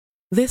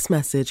This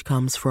message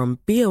comes from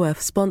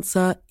BOF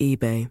sponsor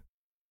eBay.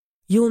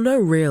 You'll know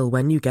real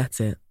when you get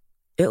it.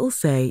 It'll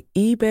say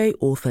eBay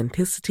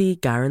Authenticity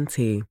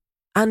Guarantee.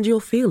 And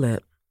you'll feel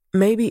it.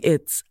 Maybe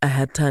it's a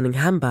head-turning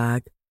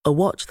handbag, a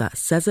watch that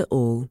says it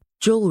all,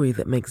 jewelry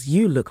that makes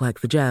you look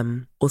like the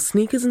gem, or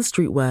sneakers and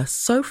streetwear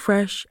so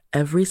fresh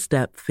every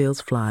step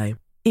feels fly.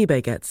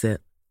 eBay gets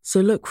it. So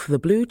look for the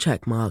blue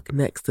check mark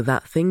next to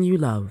that thing you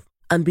love.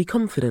 And be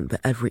confident that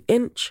every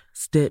inch,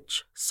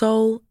 stitch,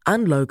 sole,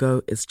 and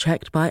logo is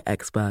checked by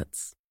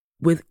experts.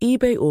 With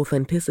eBay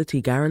Authenticity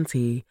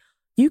Guarantee,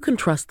 you can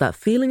trust that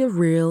feeling of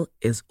real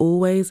is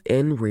always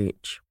in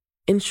reach.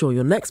 Ensure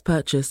your next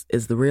purchase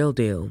is the real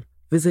deal.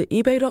 Visit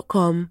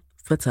eBay.com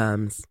for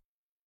terms.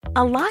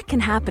 A lot can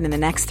happen in the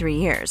next 3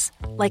 years.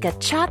 Like a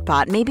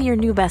chatbot may be your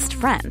new best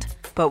friend.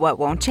 But what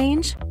won't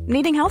change?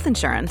 Needing health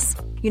insurance.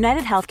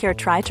 United Healthcare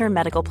Tri-Term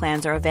Medical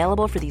Plans are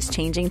available for these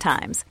changing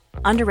times.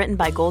 Underwritten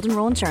by Golden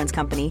Rule Insurance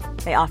Company,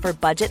 they offer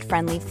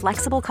budget-friendly,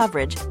 flexible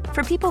coverage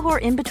for people who are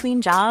in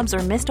between jobs or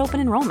missed open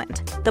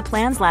enrollment. The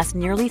plans last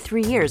nearly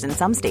 3 years in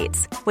some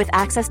states, with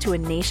access to a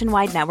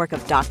nationwide network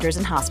of doctors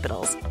and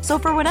hospitals. So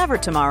for whatever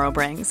tomorrow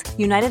brings,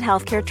 United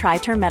Healthcare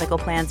Tri-Term Medical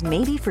Plans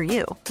may be for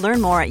you.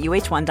 Learn more at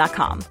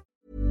uh1.com.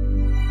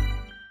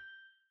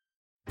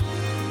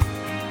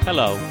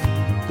 Hello,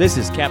 this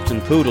is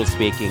Captain Poodle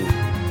speaking.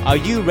 Are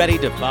you ready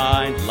to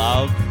find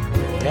love?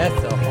 Yes,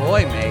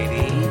 ahoy,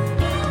 matey.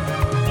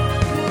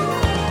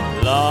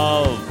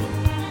 Love.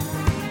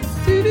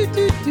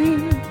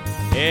 Do-do-do-do.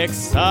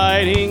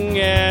 Exciting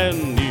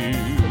and new.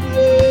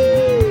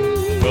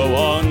 Go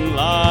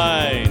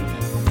online.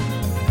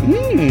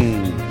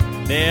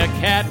 They're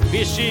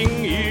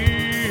catfishing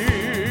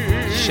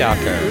you.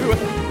 Shocker.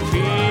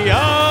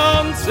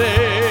 Fiancé.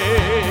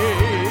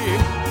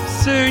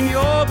 Soon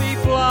you'll be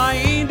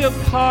flying to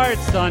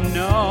parts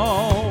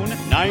unknown.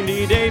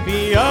 90-day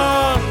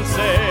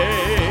Beyonce.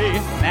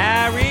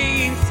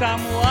 Marrying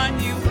someone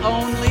you've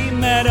only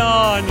met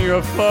on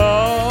your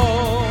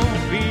phone.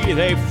 Be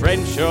they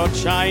French or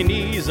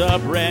Chinese, a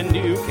brand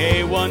new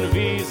K1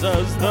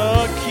 visa's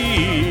the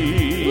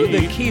key. Ooh,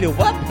 the key to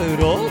what,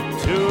 Poodle?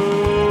 To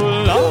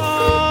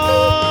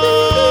love.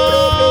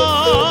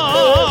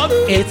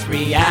 It's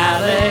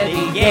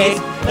reality, yes,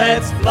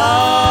 Let's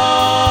love.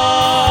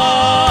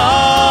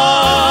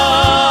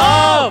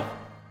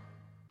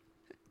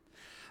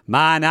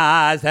 Mine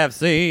eyes have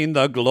seen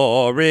the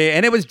glory.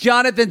 And it was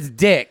Jonathan's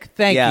dick.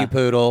 Thank you,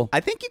 Poodle.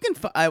 I think you can.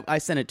 I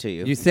sent it to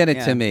you. You sent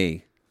it to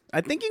me. I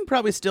think you can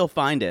probably still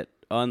find it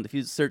on if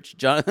you search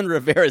Jonathan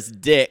Rivera's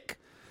dick.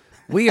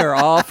 We are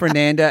all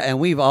Fernanda, and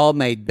we've all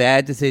made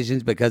bad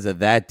decisions because of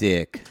that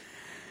dick.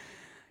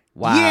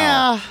 Wow.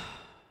 Yeah.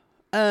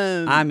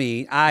 I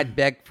mean, I'd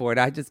beg for it.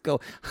 I'd just go.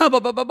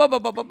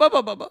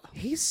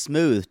 He's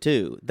smooth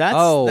too.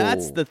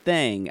 That's the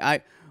thing.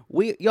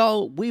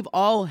 We've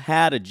all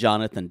had a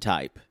Jonathan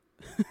type.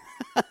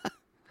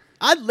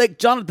 I'd lick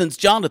Jonathan's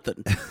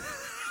Jonathan.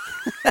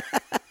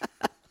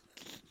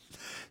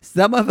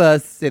 Some of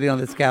us sitting on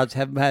this couch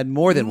have had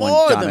more than one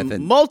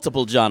Jonathan.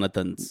 Multiple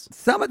Jonathans.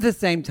 Some at the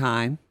same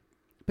time.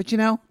 But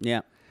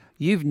Yeah.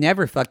 You've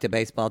never fucked a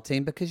baseball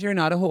team because you're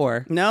not a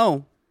whore.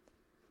 No.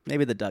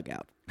 Maybe the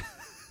dugout.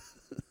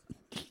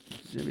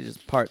 Maybe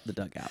just part the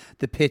dugout.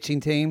 The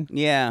pitching team.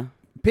 Yeah.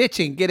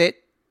 Pitching, get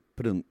it?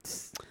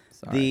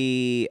 Sorry. Do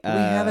we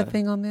have a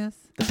thing on this?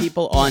 The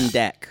people on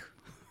deck.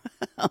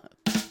 Yo,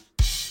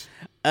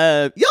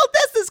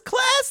 this is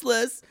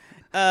classless.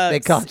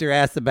 They called your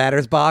ass the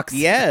batter's box?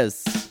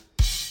 Yes.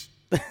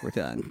 We're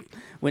done.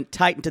 Went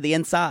tight into the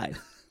inside.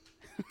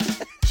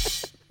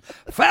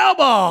 Foul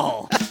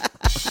ball!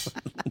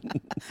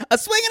 A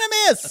swing and a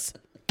miss.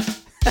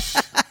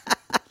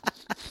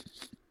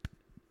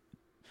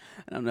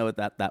 I don't know what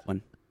that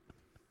one.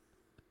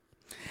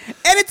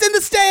 And it's in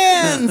the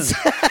stands.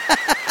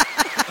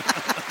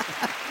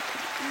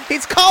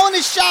 He's calling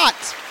his shot.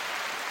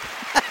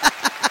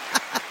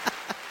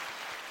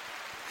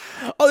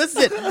 Oh, this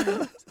is it.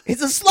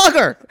 He's a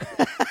slugger.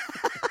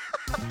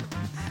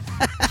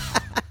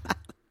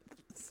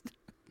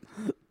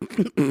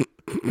 Who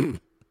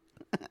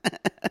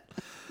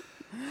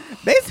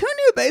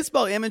knew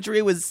baseball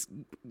imagery was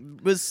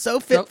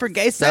so fit for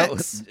gay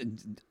sex?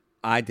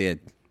 I did.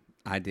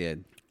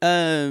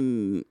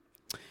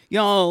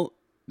 Y'all.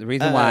 The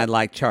reason why I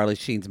like Charlie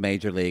Sheen's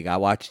Major League, I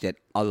watched it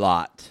a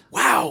lot.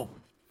 Wow.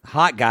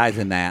 Hot guys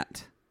in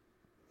that.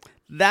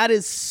 That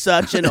is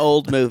such an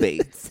old movie.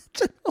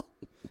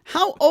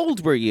 How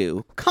old were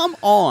you? Come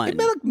on.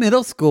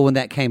 Middle school when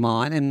that came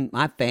on, and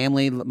my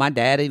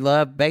daddy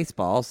loved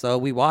baseball, so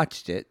we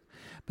watched it.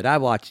 But I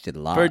watched it a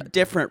lot. For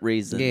different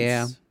reasons.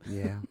 Yeah.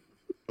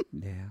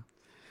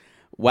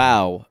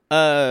 Wow.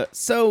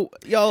 So,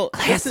 y'all,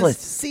 this is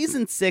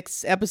season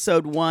 6,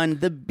 episode 1,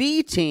 the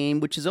B team,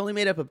 which is only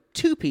made up of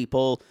 2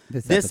 people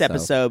this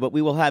episode, but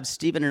we will have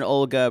Steven and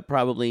Olga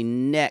probably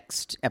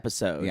next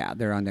episode. Yeah,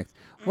 they're on next.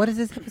 What is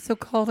this episode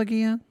called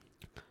again?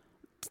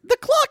 The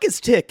clock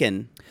is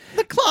ticking.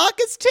 The clock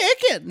is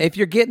ticking. If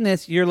you're getting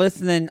this, you're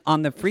listening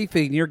on the free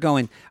feed and you're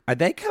going, are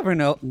they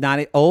covering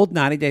old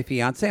 90 Day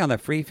Fiance on the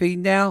free feed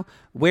now?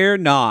 We're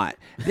not.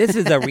 This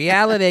is a an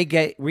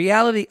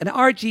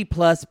RG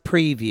Plus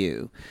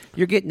preview.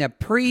 You're getting a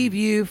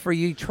preview for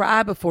you.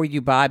 Try before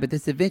you buy, but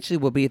this eventually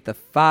will be at the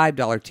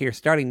 $5 tier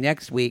starting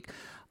next week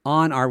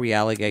on our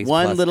Reality Gaze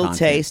One Plus little content.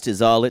 taste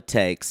is all it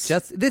takes.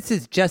 This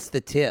is just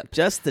the tip.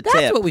 Just the That's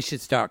tip. what we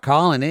should start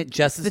calling it.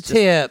 Just the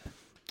tip.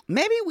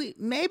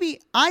 Maybe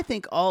I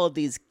think all of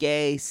these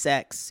gay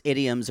sex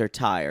idioms are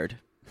tired.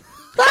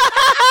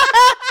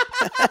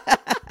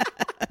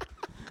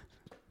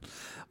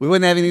 We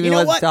wouldn't have anything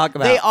else to talk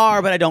about. They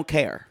are, but I don't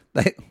care.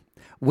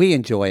 We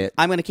enjoy it.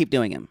 I'm going to keep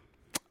doing them.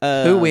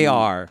 Who we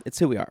are. It's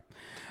who we are.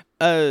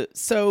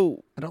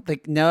 So I don't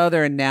think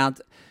they're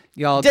announced.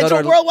 Y'all Digital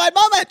go to our Worldwide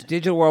Moment.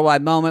 Digital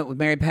Worldwide Moment with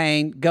Mary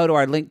Payne. Go to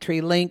our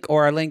Linktree link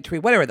or our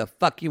Linktree, whatever the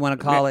fuck you want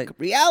to call it.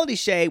 Reality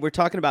Shade. We're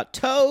talking about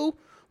Toe.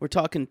 We're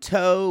talking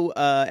Toe.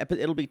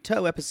 It'll be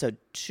Toe episode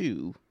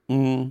 2.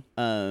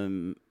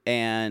 Mm-hmm.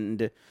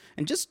 And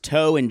just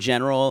Toe in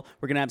general.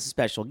 We're gonna have some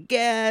special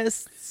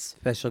guests.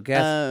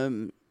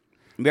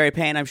 Mary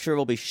Payne, I'm sure,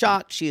 will be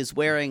shocked. She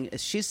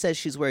says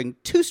she's wearing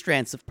 2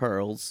 strands of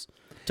pearls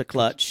to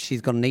clutch.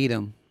 She's gonna need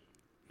them.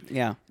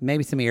 Yeah,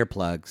 maybe some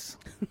earplugs.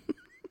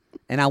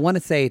 And I want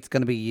to say it's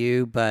gonna be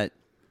you, but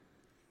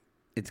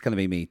it's going to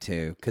be me,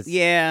 too.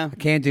 I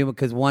can't do it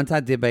because once I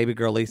did Baby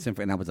Girl Lisa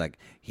and I was like,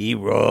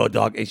 hero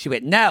dog. And she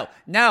went, no,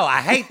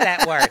 I hate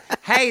that word.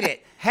 Hate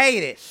it.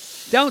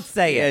 Don't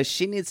say it.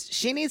 She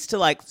needs to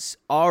like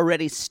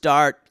already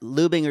start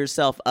lubing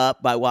herself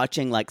up by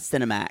watching like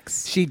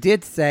Cinemax. She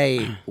did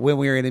say when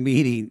we were in a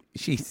meeting,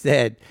 she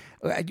said,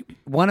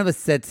 one of us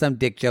said some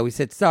dick joke. We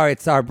said, sorry,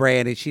 it's our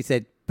brand. And she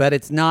said, but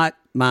it's not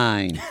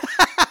mine.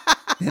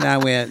 And I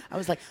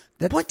was like,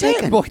 point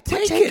taken.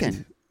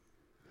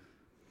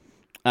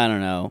 I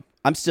don't know.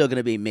 I'm still going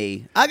to be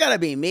me. I got to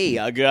be me.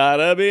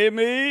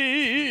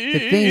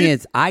 The thing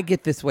is, I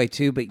get this way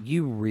too, but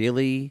you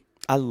really...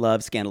 I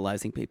love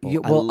scandalizing people.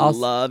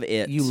 Love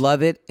it. You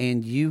love it,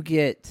 and you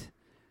get...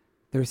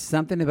 There's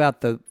something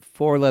about the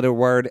 4-letter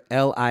word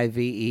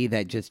LIVE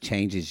that just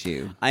changes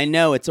you. I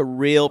know. It's a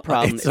real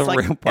problem. It's like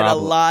real problem. At a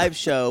live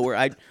show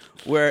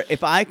where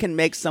if I can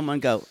make someone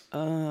go,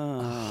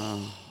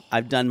 oh,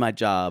 I've done my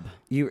job.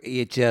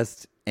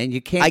 And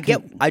you can't...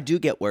 I do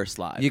get worse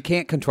live. You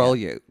can't control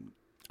you.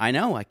 I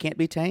know. I can't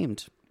be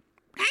tamed.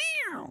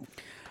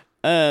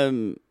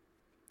 So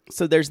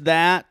there's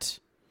that.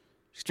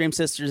 Extreme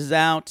Sisters is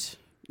out.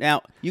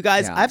 Now, you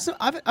guys, I have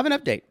an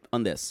update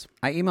on this.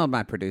 I emailed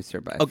my producer,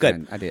 but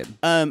good. I did.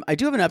 I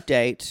do have an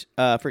update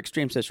for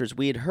Extreme Sisters.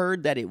 We had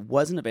heard that it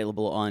wasn't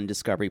available on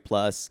Discovery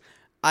Plus.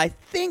 I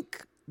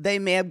think they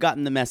may have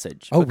gotten the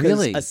message. Oh,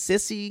 really? A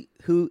sissy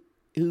who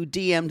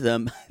DM'd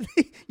them.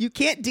 You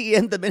can't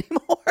DM them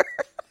anymore.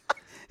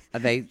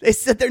 They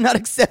said they're not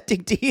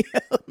accepting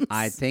DMs.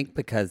 I think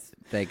because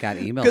they got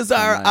emails. Because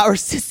our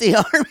sissy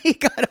army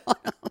got on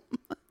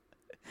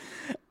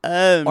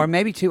them. Or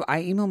maybe, too,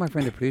 I emailed my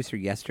friend, the producer,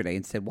 yesterday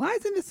and said, why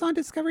isn't this on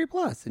Discovery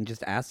Plus? And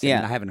just asked him,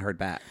 and I haven't heard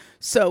back.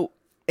 So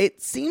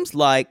it seems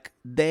like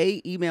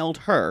they emailed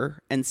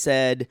her and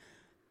said,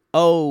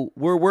 oh,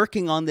 we're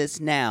working on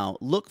this now.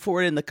 Look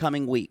for it in the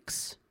coming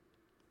weeks.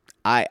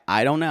 I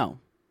don't know.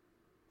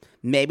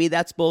 Maybe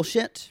that's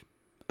bullshit.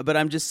 But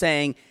I'm just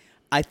saying...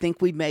 I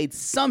think we made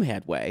some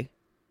headway,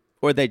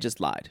 or they just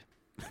lied.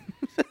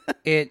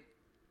 It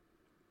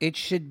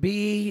should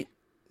be...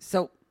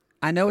 So,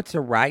 I know it's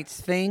a rights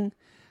thing,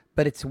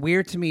 but it's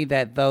weird to me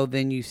that, though,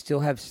 then you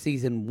still have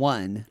season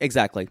 1.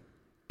 Exactly.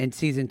 And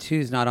season 2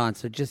 is not on,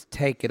 so just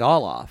take it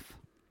all off.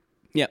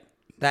 Yep.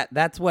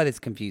 That's what is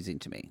confusing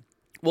to me.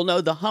 Well,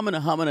 no, the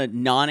humana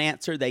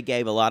non-answer they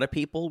gave a lot of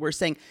people were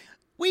saying...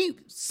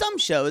 Some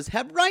shows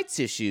have rights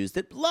issues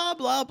that blah,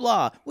 blah,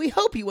 blah. We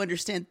hope you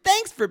understand.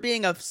 Thanks for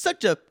being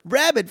such a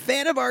rabid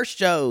fan of our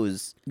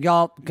shows.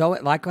 Y'all, go,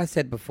 like I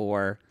said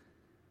before,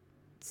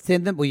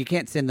 send them, well, you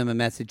can't send them a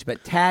message,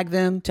 but tag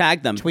them.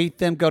 Tweet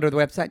them, go to the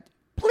website.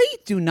 Please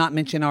do not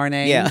mention our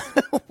name. Yeah.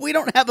 We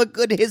don't have a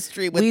good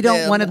history with them.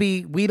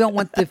 We don't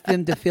want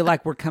them to feel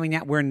like we're coming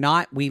out. We're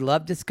not. We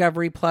love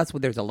Discovery Plus.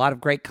 There's a lot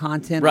of great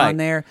content on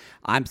there.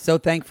 I'm so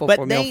thankful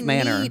for MILF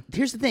Manor.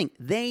 Here's the thing.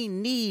 They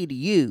need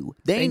you.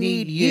 They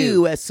need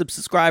you as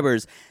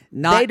subscribers.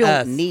 They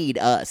don't need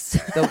us.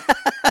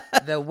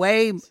 The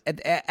way,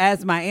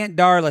 as my Aunt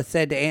Darla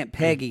said to Aunt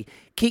Peggy,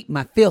 keep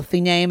my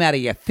filthy name out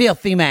of your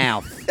filthy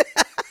mouth.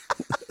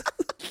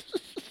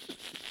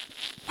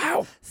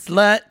 Wow.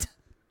 Slut.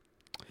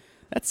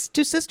 That's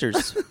 2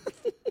 sisters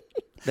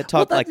that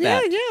talk like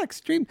that. Yeah,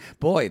 extreme.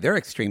 Boy, they're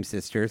extreme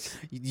sisters.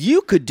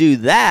 You could do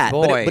that,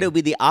 Boy. but it would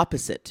be the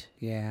opposite.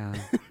 Yeah.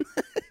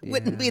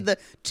 Wouldn't be the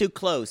too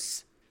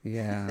close.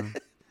 Yeah.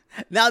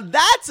 Now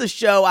that's a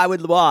show I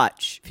would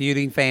watch.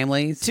 Feuding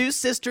families. 2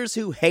 sisters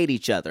who hate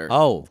each other.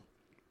 Oh,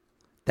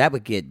 that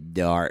would get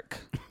dark.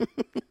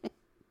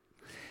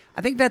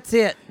 I think that's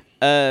it.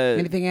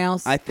 Anything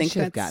else? I think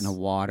should have gotten a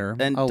water.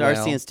 And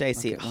Darcy and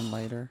Stacey. I'll get one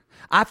later.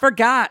 I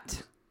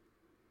forgot.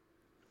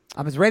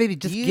 I was ready to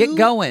just get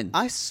going.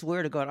 I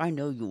swear to God, I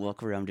know you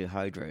walk around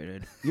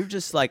dehydrated. You're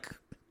just like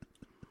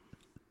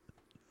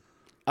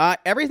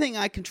everything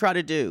I can try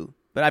to do,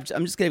 but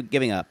I'm just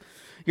giving up.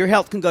 Your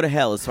health can go to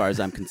hell as far as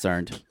I'm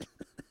concerned.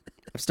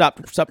 Stop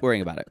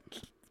worrying about it.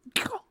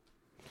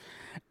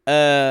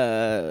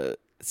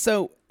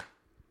 So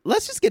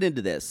let's just get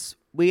into this.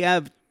 We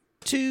have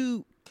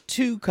two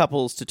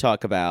couples to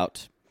talk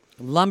about.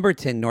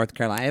 Lumberton, North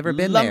Carolina. Ever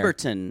been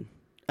Lumberton.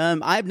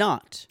 I have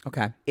not.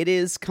 Okay. It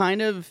is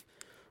kind of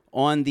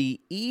on the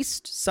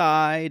east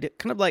side,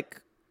 kind of like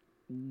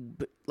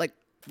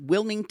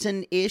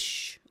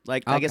Wilmington-ish.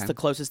 I guess the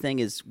closest thing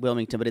is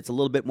Wilmington, but it's a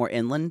little bit more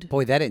inland.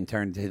 Boy, that didn't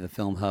turn into the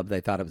film hub they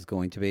thought it was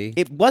going to be.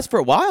 It was for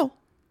a while.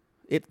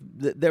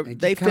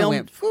 They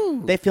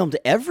filmed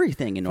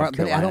everything in North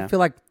Carolina. I don't feel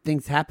like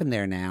things happen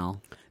there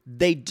now.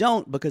 They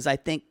don't, because I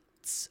think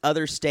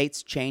other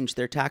states changed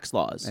their tax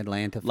laws.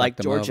 Atlanta, like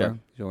Georgia. Over.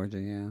 Georgia,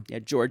 yeah. Yeah,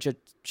 Georgia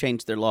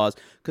changed their laws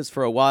because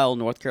for a while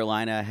North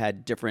Carolina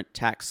had different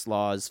tax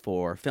laws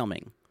for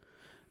filming.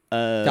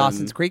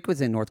 Dawson's Creek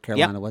was in North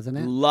Carolina, wasn't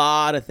it? A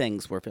lot of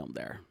things were filmed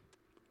there.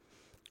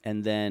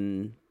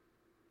 And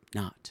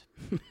not.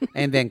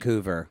 And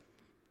Vancouver.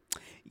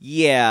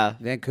 Yeah.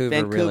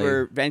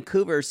 Vancouver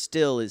Vancouver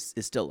still is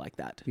still like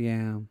that.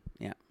 Yeah.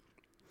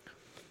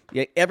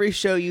 Yeah, every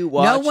show you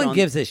watch. No one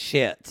gives a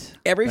shit.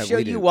 Every show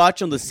you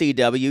watch on the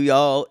CW,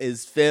 y'all,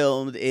 is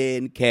filmed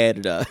in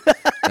Canada.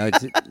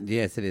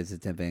 Yes, it is.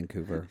 It's in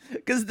Vancouver.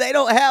 Because they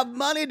don't have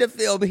money to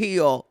film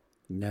here.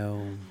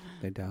 No,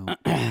 they don't.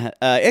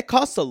 It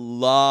costs a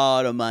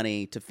lot of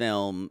money to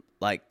film,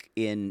 like,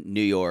 in New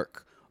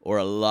York, or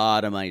a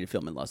lot of money to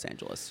film in Los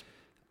Angeles.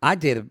 I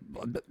did a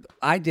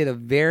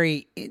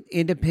very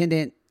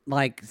independent,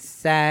 like,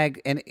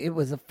 SAG, and it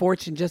was a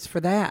fortune just for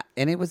that.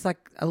 And it was like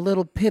a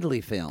little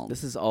piddly film.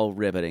 This is all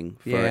riveting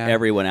for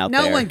everyone out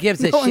there. No one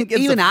gives a shit.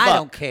 Even I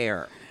don't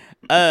care.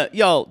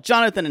 Y'all,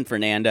 Jonathan and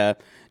Fernanda.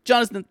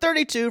 Jonathan,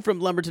 32,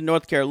 from Lumberton,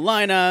 North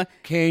Carolina.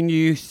 Can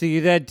you see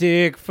that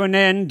dick,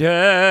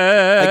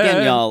 Fernanda?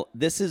 Again, y'all,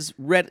 this is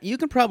red. You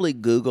can probably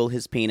Google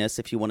his penis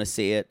if you want to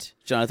see it.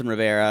 Jonathan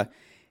Rivera.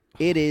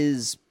 It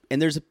is,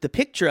 and there's the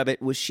picture of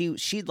it was she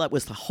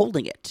was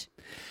holding it.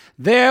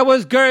 There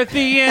was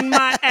girthy in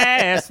my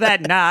ass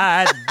that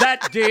night.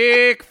 That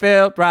dick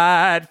felt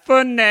right,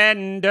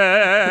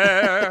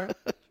 Fernanda.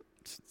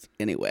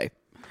 Anyway.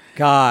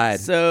 God.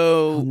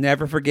 So I'll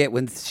never forget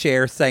when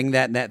Cher sang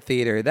that in that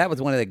theater. That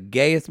was one of the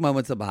gayest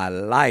moments of my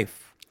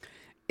life.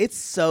 It's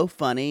so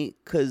funny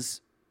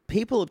because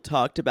people have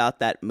talked about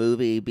that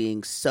movie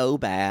being so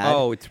bad.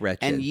 Oh, it's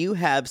wretched. And you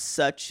have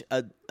such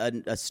a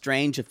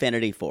strange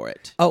affinity for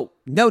it. Oh,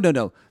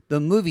 no. The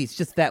movie's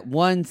just that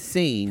one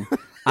scene.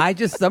 I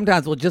just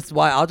sometimes will just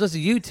watch. I'll just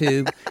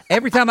YouTube.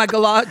 Every time I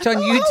go watch on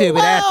YouTube,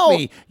 it asks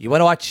me, "You want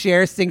to watch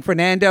Cher sing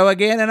Fernando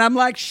again?" And I'm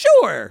like,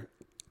 "Sure."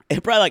 It's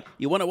probably like,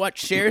 "You want to watch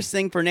Cher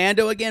sing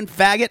Fernando again,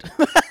 faggot?"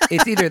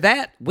 It's either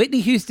that, Whitney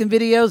Houston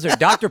videos, or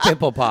Dr.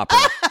 Pimple Popper.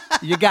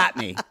 You got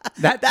me.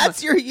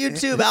 That's your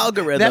YouTube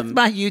algorithm. That's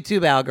my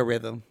YouTube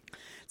algorithm.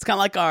 It's kind of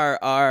like our.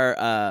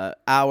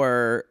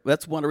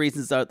 That's one of the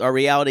reasons our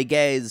Reality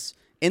Gaze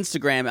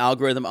Instagram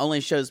algorithm only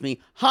shows me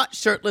hot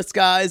shirtless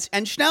guys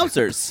and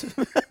schnauzers.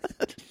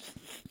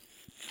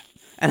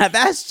 And I've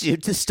asked you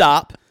to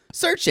stop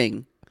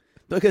searching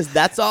because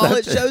that's all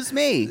it shows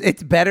me.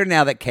 It's better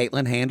now that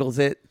Caitlin handles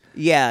it.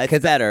 Yeah,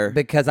 it's better.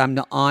 Because I'm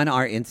on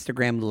our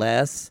Instagram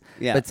less.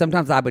 Yeah. But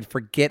sometimes I would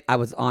forget I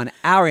was on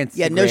our Instagram.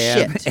 Yeah, no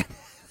shit.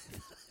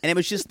 And it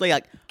was just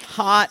like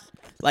hot,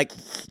 like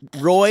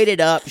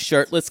roided up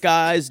shirtless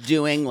guys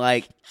doing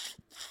like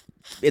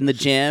in the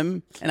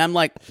gym. And I'm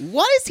like,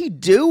 what is he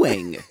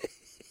doing?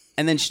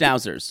 And then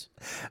schnauzers.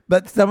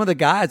 But some of the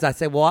guys, I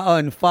say, well,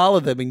 I'll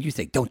unfollow them. And you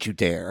say, don't you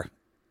dare.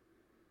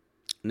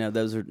 No,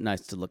 those are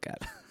nice to look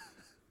at.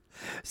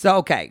 So,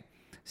 okay.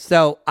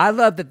 So I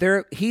love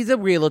that he's a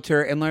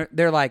realtor, and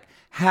they're like,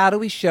 how do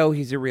we show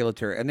he's a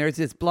realtor? And there's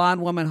this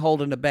blonde woman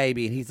holding a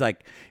baby, and he's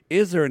like,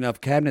 is there enough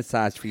cabinet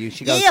size for you?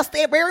 She goes, yes,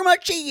 there very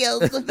much is.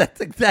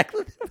 That's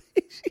exactly the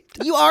way she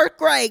does. You are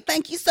great.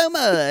 Thank you so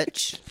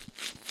much.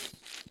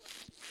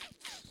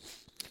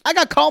 I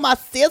got to call my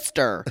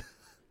sister.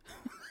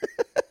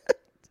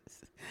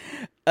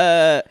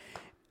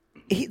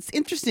 It's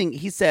interesting.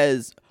 He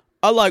says,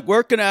 I like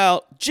working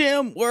out,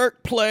 gym,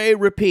 work, play,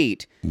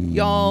 repeat.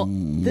 Y'all,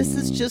 this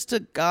is just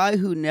a guy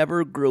who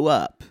never grew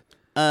up.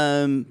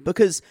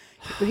 But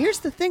here's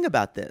the thing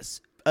about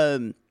this.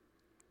 Part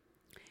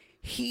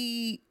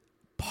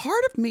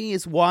of me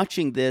is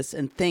watching this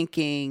and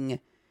thinking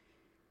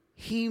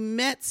he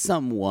met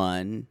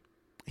someone.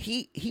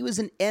 He was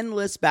an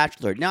endless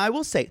bachelor. Now, I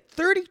will say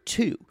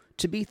 32,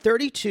 to be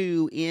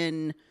 32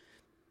 in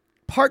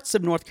parts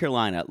of North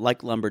Carolina,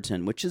 like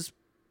Lumberton, which is,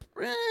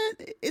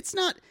 it's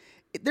not,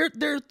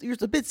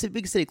 there's a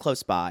big city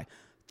close by.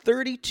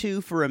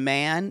 32 for a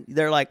man,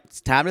 they're like,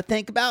 it's time to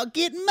think about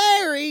getting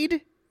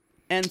married.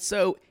 And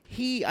so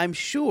I'm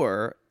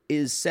sure,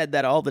 is said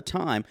that all the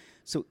time.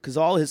 So, because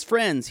all his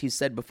friends, he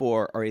said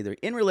before, are either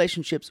in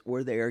relationships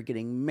or they are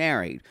getting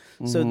married.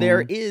 So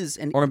there is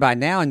or by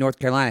now in North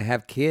Carolina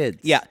have kids.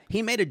 Yeah,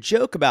 he made a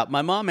joke about,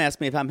 my mom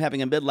asked me if I'm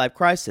having a midlife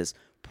crisis.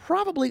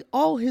 Probably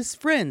all his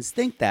friends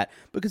think that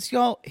because,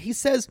 y'all, he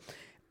says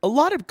a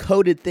lot of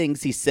coded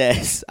things he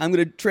says. I'm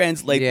going to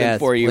translate them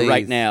for you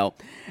right now.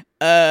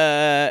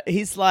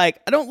 He's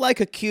like, I don't like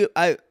a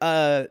cubicle,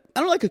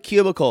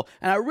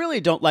 and I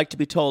really don't like to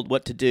be told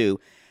what to do.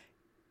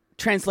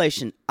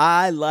 Translation,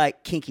 I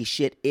like kinky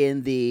shit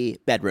in the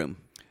bedroom.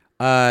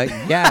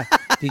 Yeah.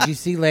 Did you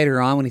see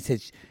later on when he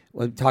said,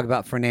 we talk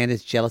about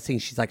Fernanda's jealousy,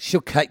 and she's like, she'll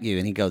cut you.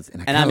 And he goes,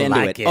 and I'm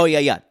into it. Oh,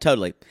 yeah,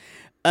 totally.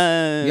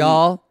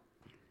 Y'all,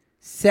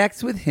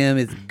 sex with him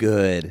is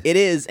good. It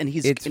is, and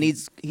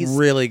he's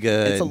really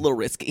good. It's a little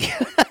risky.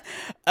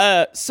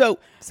 So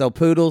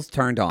Poodle's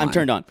turned on. I'm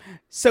turned on.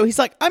 So he's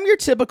like, I'm your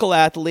typical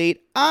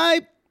athlete.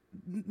 I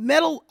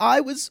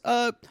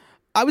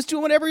was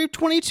doing what every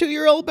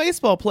 22-year-old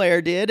baseball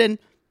player did, and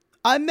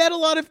I met a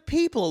lot of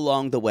people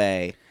along the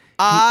way.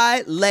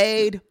 I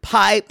laid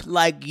pipe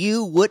like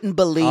you wouldn't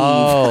believe.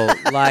 Oh,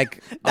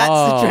 like that's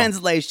the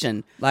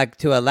translation. Like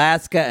to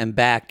Alaska and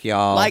back,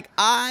 y'all. Like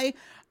I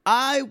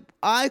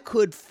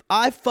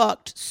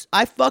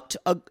fucked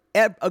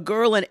a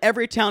girl in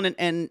every town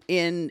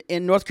in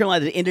North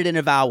Carolina that ended in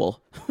a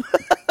vowel.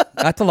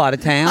 That's a lot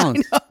of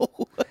towns. I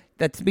know.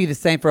 That'd be the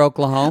same for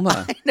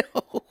Oklahoma. I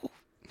know.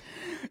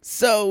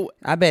 So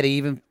I bet he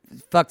even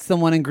fucked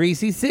someone in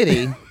Greasy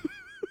City.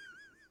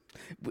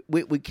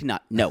 We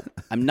cannot. No,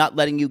 I'm not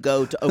letting you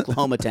go to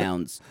Oklahoma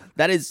towns.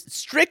 That is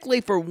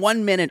strictly for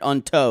 1 minute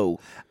on tow.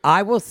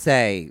 I will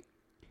say,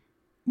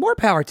 more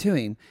power to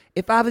him.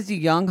 If I was a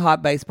young,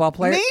 hot baseball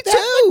player, me that's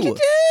too. what you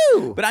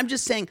do. But I'm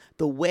just saying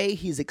the way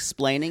he's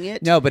explaining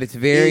it. No, but it's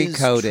very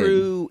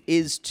coded.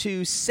 Is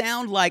to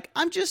sound like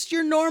I'm just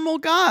your normal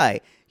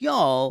guy,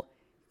 y'all.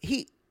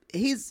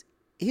 He's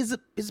a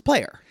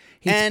player.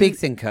 He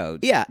speaks in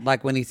code. Yeah.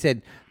 Like when he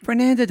said,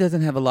 Fernanda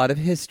doesn't have a lot of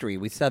history.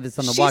 We saw this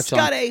on the watch. She's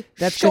got a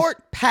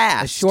short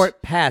past. A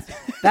short past.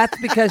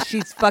 That's because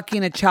she's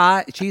fucking a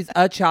child. She's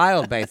a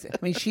child, basically.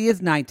 I mean, she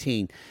is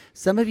 19.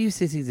 Some of you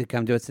sissies have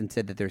come to us and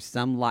said that there's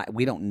some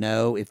we don't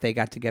know if they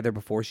got together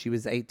before she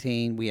was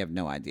 18. We have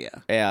no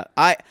idea. Yeah.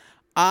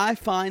 I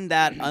find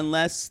that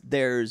unless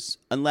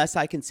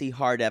I can see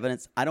hard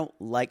evidence, I don't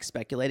like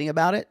speculating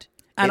about it.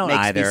 I don't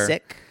either. It makes me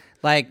sick.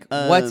 Like,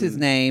 what's his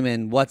name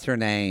and what's her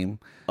name?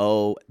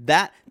 Oh,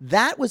 that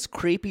was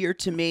creepier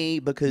to me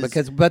but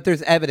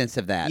there's evidence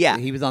of that. Yeah,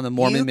 he was on the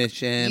Mormon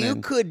mission.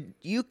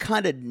 You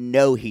kind of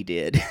know he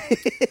did.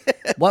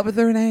 What were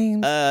their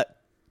names?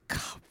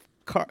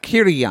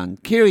 Kirian.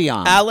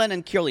 Alan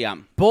and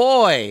Kirian.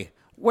 Boy,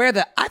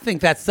 I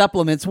think that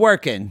supplement's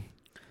working.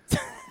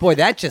 Boy,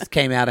 that just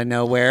came out of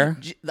nowhere.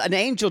 An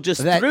angel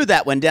just threw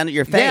that one down at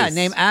your face. Yeah,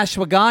 named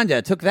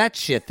Ashwagandha. Took that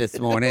shit this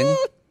morning.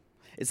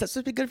 Is that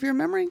supposed to be good for your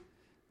memory?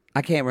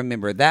 I can't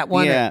remember that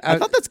one. Yeah, I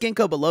thought that's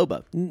ginkgo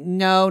biloba.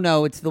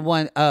 No, it's the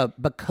one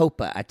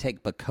Bacopa. I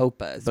take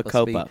Bacopa.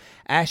 Bacopa.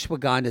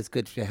 Ashwagandha is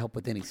good to help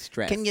with any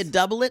stress. Can you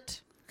double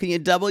it? Can you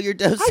double your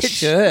dosage? I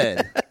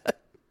should.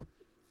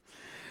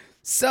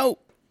 So,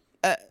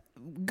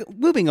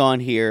 moving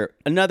on here,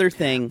 another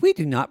thing. We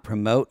do not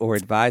promote or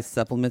advise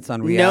supplements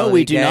on reality. No,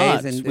 we do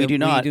not. And we do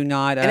not. We do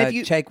not. And if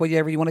you take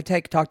whatever you want to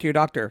take, talk to your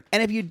doctor.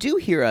 And if you do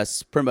hear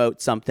us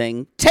promote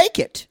something, take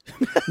it.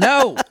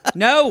 No.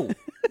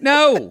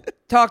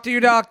 Talk to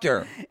your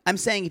doctor. I'm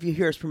saying if you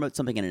hear us promote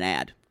something in an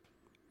ad,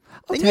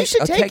 then you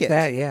should take it.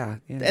 That, yeah.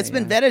 That's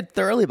been vetted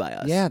thoroughly by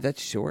us. Yeah,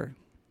 that's sure.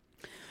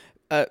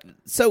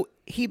 So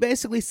he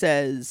basically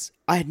says,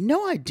 I had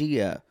no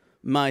idea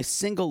my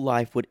single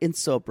life would end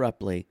so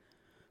abruptly,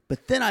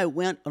 but then I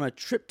went on a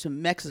trip to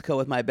Mexico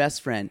with my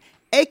best friend,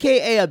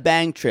 a.k.a. a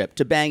bang trip,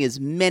 to bang as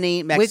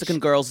many Mexican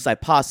girls as I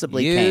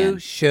possibly can. You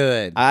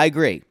should. I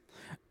agree.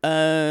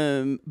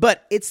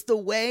 But it's the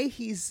way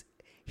he's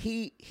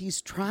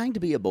trying to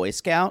be a Boy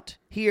Scout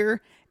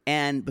here,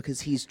 and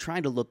because he's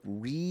trying to look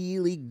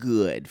really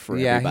good for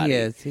everybody.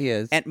 Yeah, he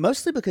is. And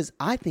mostly because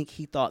I think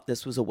he thought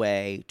this was a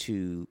way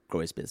to grow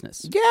his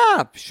business.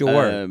 Yeah,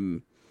 sure.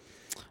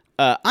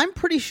 I'm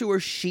pretty sure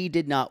she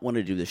did not want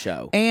to do the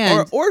show.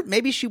 Or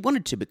maybe she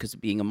wanted to because of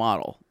being a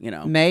model,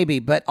 Maybe,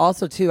 but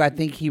also, too, I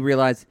think he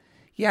realized,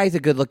 he's a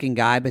good-looking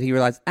guy, but he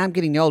realized, I'm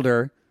getting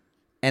older,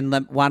 and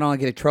why don't I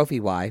get a trophy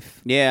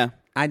wife? Yeah.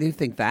 I do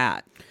think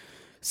that.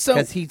 So,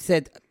 because he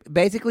said,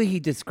 basically he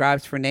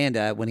describes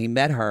Fernanda, when he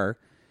met her,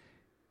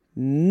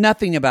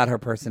 nothing about her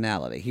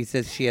personality. He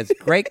says she has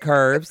great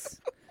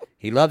curves.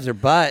 He loves her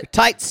butt.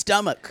 Tight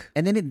stomach.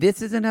 And then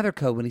this is another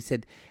code when he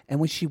said, and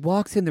when she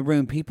walks in the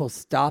room, people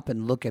stop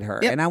and look at her.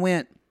 Yep. And I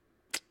went,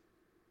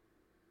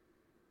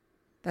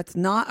 that's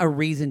not a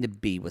reason to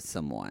be with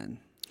someone.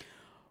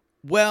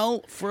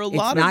 Well, for a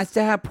lot it's nice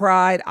to have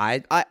pride.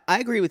 I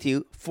agree with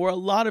you. For a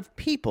lot of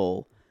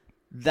people,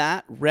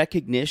 that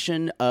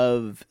recognition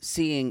of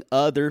seeing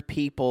other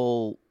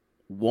people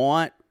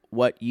want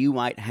what you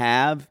might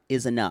have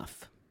is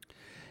enough.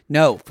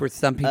 No, for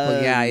some people,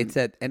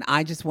 and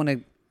I just want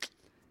to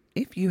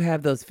if you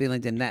have those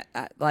feelings and that,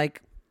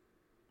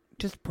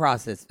 just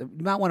process. You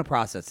might want to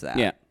process that.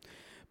 Yeah.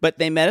 But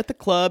they met at the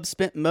club,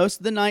 spent most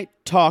of the night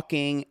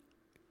talking.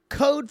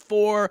 Code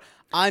for,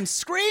 I'm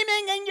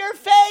screaming in your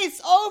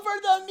face over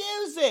the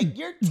music.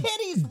 Your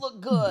titties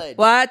look good.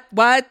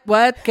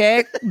 What,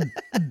 Kek?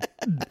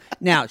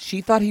 Now,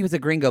 she thought he was a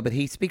gringo, but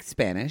he speaks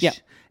Spanish. Yeah.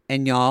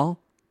 And y'all,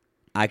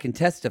 I can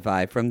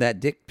testify from that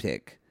dick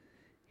pic.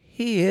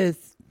 He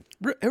is.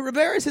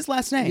 Rivera is his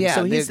last name. Yeah,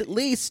 so he's at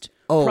least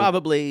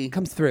probably.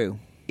 Comes through.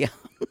 Yeah.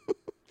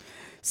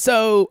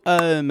 So,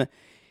 this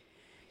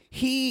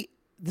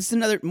is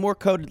another more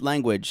coded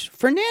language.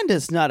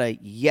 Fernanda's not a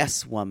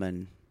yes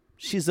woman.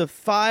 She's a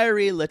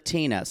fiery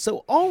Latina.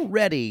 So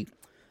already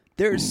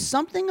there's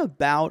something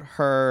about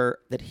her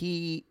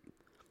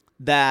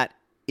that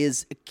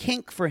is a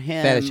kink for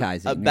him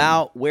Fetishizing,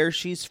 about where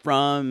she's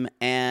from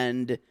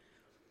and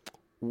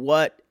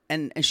what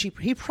and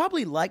he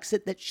probably likes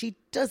it that she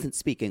doesn't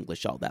speak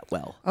English all that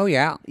well. Oh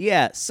yeah.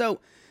 Yeah.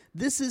 So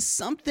this is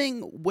something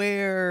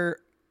where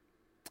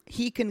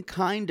he can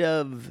kind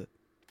of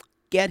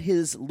get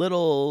his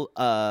little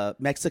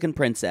Mexican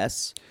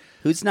princess,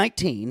 who's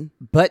 19.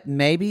 But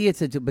maybe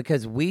it's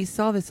because we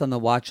saw this on the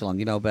watch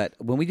along, but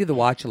when we do the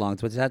watch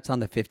alongs, which that's on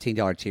the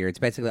 $15 tier, it's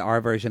basically our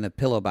version of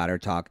Pillow Biter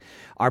Talk.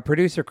 Our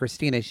producer,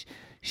 Christina,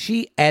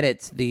 she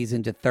edits these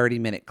into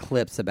 30-minute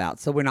clips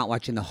so we're not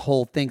watching the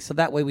whole thing. So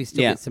that way we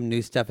still get some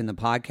new stuff in the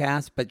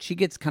podcast, but she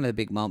gets kind of the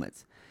big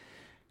moments.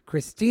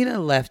 Christina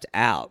left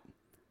out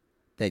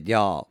that,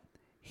 y'all,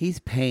 he's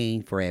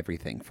paying for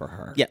everything for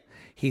her. Yeah.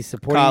 He's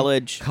supporting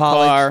college,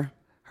 car,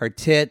 her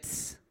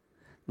tits.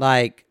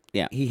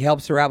 He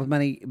helps her out with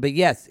money. But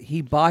yes,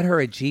 he bought her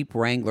a Jeep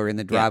Wrangler in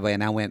the driveway,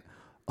 and I went,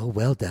 oh,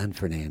 well done,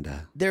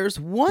 Fernanda. There's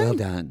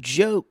one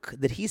joke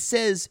that he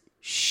says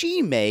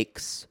she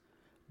makes,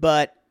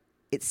 but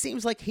it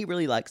seems like he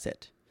really likes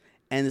it.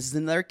 And this is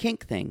another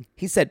kink thing.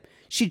 He said,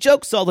 she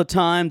jokes all the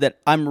time that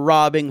I'm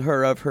robbing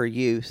her of her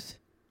youth.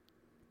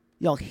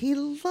 Y'all, he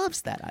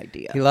loves that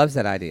idea. He loves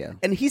that idea.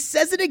 And he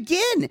says it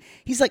again.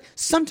 He's like,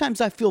 sometimes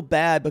I feel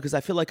bad because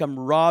I feel like I'm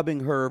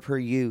robbing her of her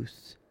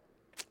youth.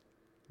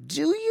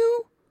 Do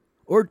you?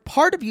 Or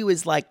part of you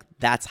is like,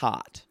 that's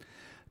hot.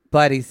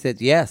 But he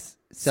said, yes.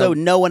 So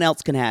no one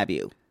else can have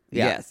you.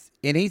 Yeah. Yes.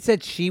 And he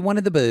said she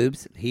wanted the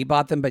boobs. He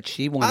bought them, but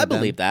she wanted them. I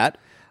believe that.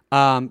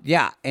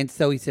 Yeah. And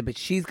so he said, but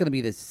she's going to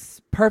be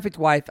this perfect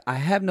wife. I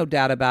have no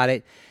doubt about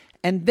it.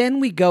 And then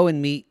we go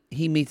and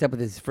he meets up with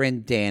his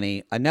friend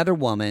Danny, another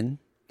woman.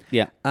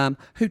 Yeah.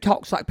 Who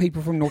talks like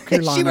people from North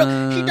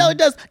Carolina. she really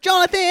does.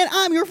 Jonathan,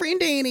 I'm your friend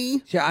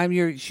Danny.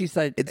 She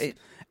said. It's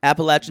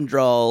Appalachian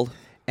drawl.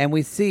 And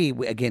we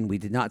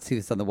did not see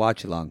this on the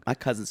watch along. My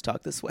cousins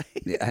talk this way.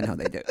 Yeah, I know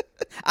they do.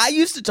 I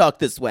used to talk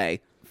this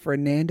way.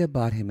 Fernanda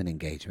bought him an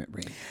engagement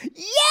ring.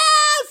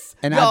 Yes!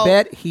 And I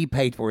bet he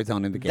paid for his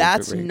own engagement ring.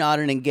 That's not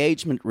an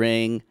engagement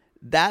ring.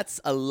 That's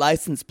a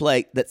license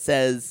plate that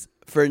says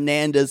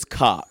Fernanda's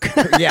cock.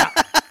 Yeah.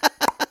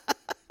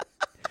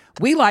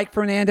 We like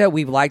Fernanda.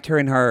 We've liked her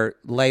in her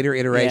later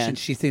iterations.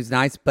 Yeah. She seems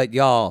nice, but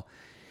y'all,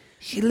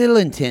 she's a little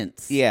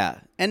intense. Yeah.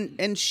 And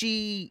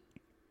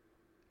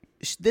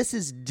this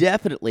is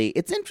definitely,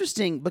 it's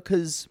interesting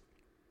because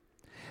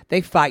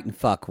they fight and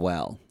fuck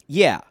well.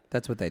 Yeah.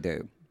 That's what they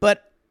do.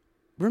 But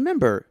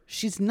remember,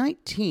 she's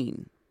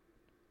 19.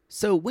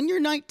 So when you're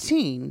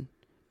 19,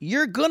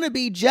 you're going to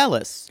be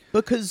jealous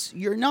because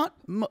you're not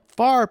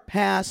far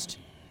past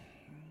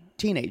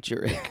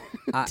teenager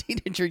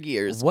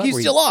years. You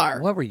still are.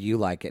 What were you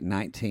like at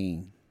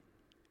 19?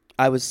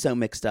 I was so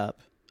mixed up.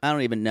 I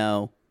don't even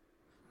know.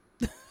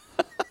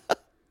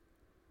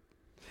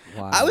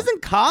 Wow. I was in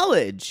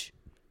college.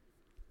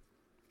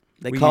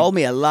 They called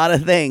me a lot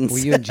of things. Were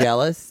you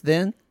jealous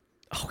then?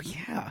 Oh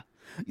yeah.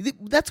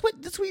 That's what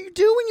you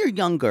do when you're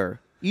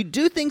younger. You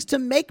do things to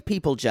make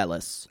people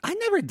jealous. I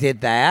never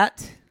did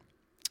that.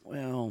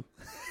 Well,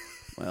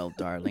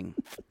 darling.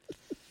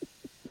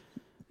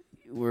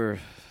 We're a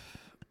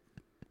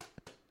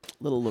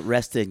little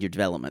arrested in your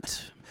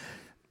development.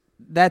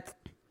 That's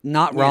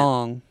not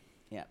wrong.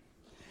 Yeah.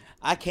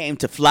 I came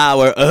to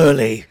flower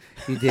early.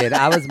 You did.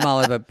 I was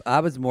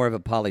more of a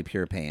Polly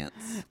Pure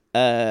Pants.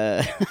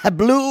 I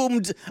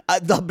bloomed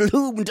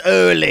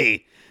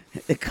early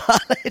at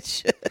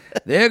college.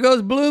 There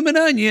goes Bloomin'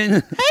 Onion. Hey,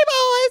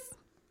 boys.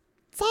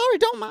 Sorry,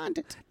 don't mind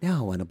it. No,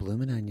 I want a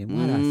Bloomin' Onion.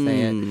 Why'd I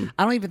say it?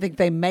 I don't even think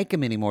they make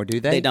them anymore, do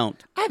they? They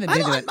don't. I haven't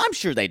been to it. I'm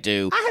sure they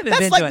do.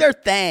 That's like their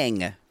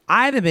thing.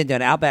 I haven't been to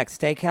an Outback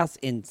Steakhouse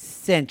in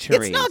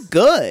centuries. It's not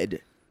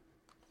good.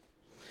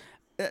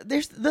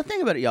 There's the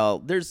thing about it,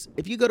 y'all.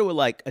 If you go to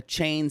a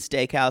chain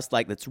steakhouse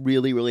that's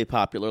really, really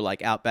popular,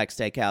 like Outback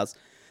Steakhouse,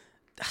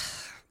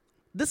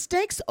 the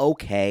steak's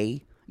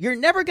okay. You're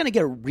never going to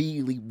get a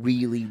really,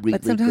 really, really good steak.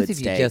 But sometimes if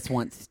you just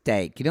want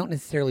steak, you don't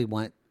necessarily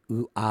want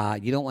you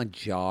don't want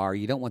jar.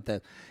 You don't want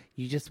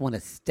you just want a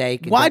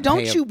steak. Why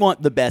don't you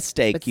want the best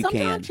steak you can?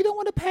 Sometimes you don't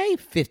want to pay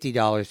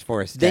 $50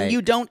 for a steak. Then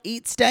you don't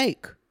eat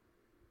steak.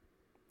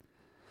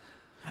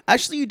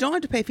 Actually, you don't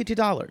have to pay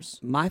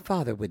 $50. My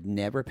father would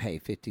never pay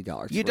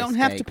 $50. You for don't a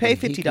have to steak pay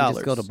when he can $50.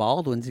 just go to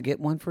Baldwin's and get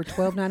one for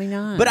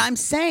 $12.99. But I'm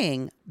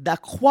saying the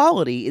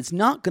quality is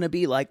not going to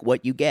be like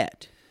what you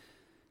get.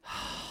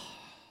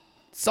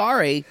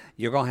 Sorry.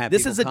 You're going to have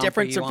this people is a come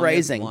difference for you of on this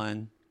raising.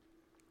 one.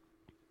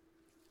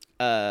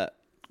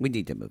 We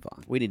need to move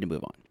on. We need to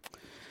move on.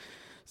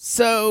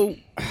 So,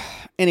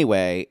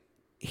 anyway,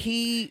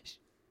 he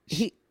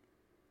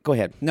go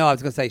ahead. No, I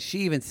was going to say, she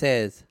even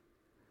says,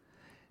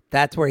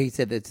 that's where he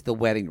said it's the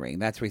wedding ring.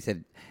 That's where he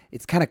said,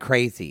 it's kind of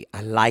crazy.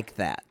 I like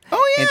that.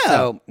 Oh,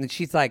 yeah. And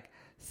she's like,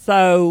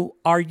 so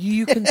are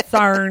you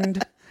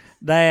concerned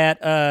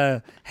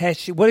that,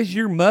 what does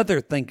your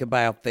mother think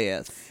about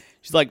this?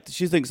 She's like,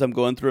 she thinks I'm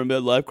going through a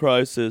midlife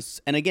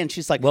crisis. And again,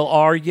 she's like, well,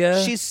 are you?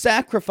 She's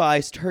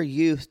sacrificed her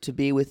youth to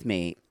be with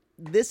me.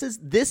 This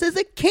is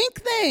a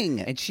kink thing.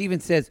 And she even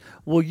says,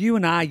 well, you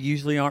and I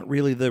usually aren't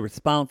really the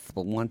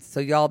responsible ones. So,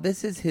 y'all,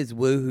 this is his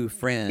woohoo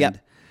friend. Yep.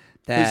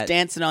 That, who's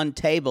dancing on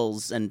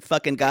tables and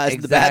fucking guys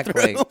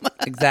exactly, in the bathroom.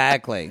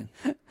 Exactly.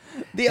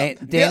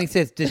 Danny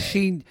says, does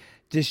she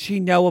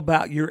know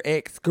about your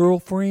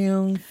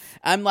ex-girlfriends?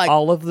 I'm like,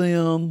 all of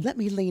them. Let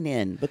me lean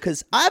in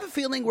because I have a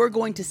feeling we're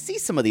going to see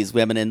some of these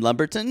women in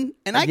Lumberton,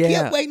 and I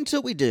can't wait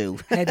until we do.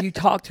 Have you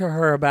talked to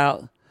her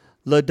about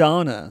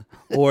LaDonna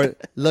or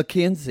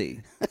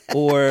LaKenzie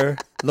or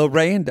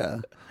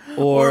Loranda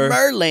or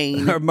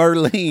Merlene or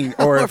Merlene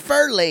or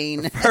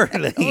Furlene or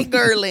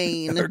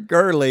Gerlene or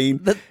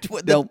Gerlene,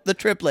 the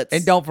triplets,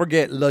 and don't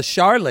forget La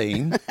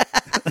Charlene,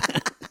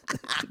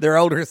 their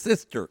older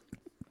sister.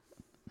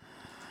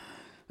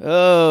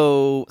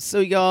 Oh, so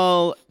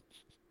y'all,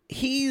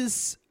 he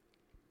is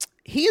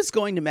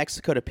going to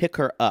Mexico to pick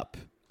her up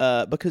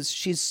because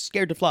she's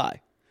scared to fly.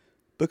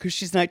 Because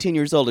she's 19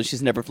 years old and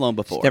she's never flown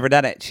before. She's never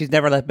done it. She's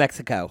never left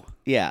Mexico.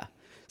 Yeah.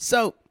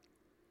 So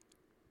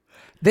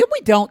then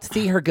we don't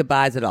see her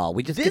goodbyes at all.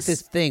 We just get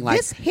this thing like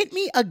this hit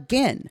me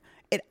again.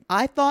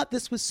 I thought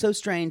this was so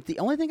strange. The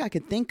only thing I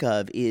could think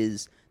of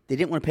is they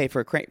didn't want to pay for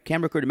a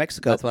camera crew to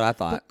Mexico. That's what I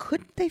thought. But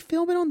couldn't they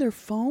film it on their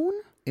phone?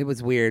 It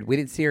was weird. We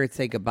didn't see her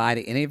say goodbye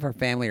to any of her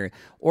family,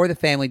 or the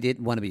family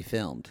didn't want to be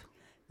filmed.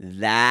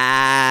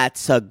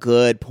 That's a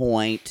good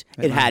point.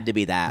 It had to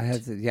be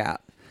that. Yeah.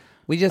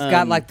 We just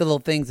got like the little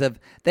things of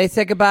they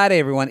said goodbye to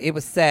everyone. It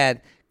was sad.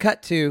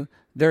 Cut to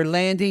they're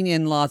landing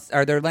in North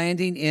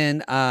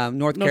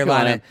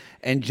Carolina,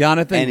 and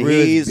Jonathan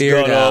grew his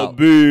beard out. A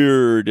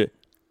beard,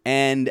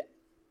 and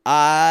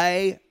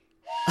I.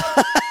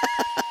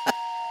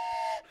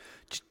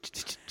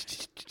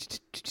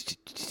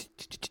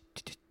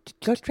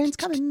 Your train's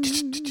coming.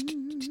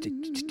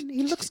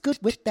 He looks good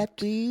with that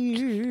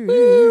beard.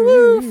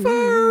 Woo,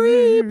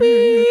 furry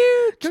beard.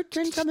 Your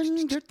train's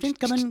coming.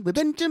 We've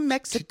been to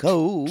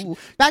Mexico,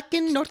 back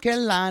in North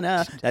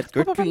Carolina. That's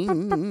Gertrude.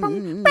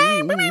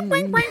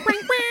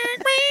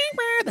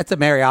 That's a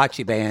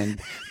mariachi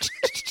band.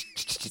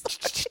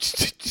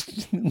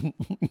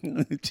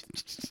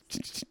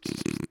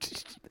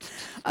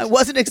 I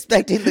wasn't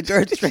expecting the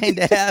Gert train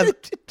to have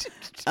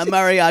a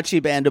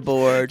mariachi band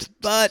aboard,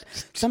 but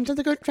sometimes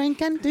the Gert train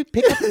can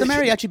pick up the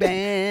mariachi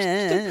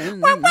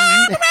band.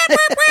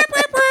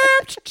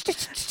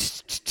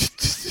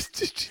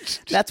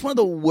 That's one of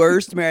the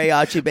worst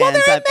mariachi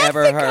bands I've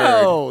ever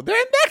heard. They're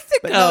in Mexico.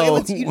 But no,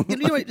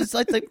 it's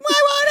like well,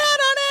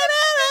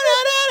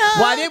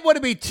 I didn't want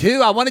to be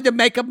two. I wanted to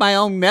make up my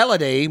own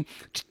melody.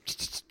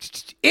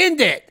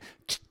 End it.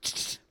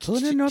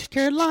 Pulling in North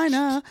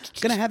Carolina,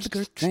 gonna have the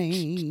Gert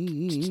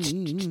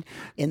train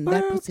in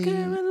that pussy,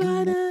 Carolina,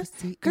 in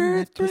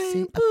that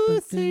pussy,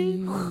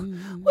 pussy. Woo,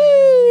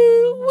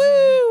 woo,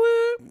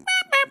 woo.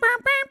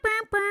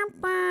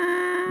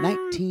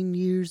 19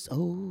 years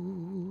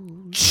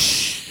old.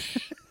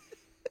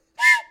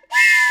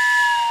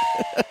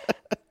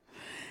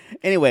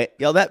 Anyway,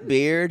 y'all, that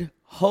beard,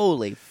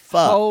 holy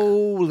fuck.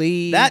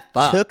 That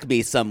fuck. took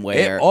me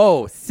somewhere.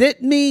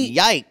 Sent me.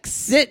 Yikes.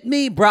 Sent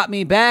me, brought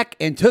me back,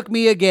 and took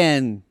me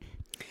again.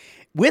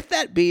 With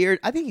that beard,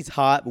 I think he's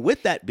hot. But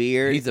with that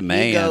beard, he's a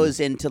man. He goes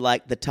into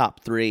like the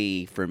top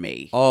 3 for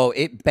me. Oh,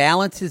 it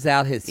balances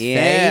out his face,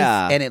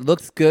 and it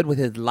looks good with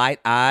his light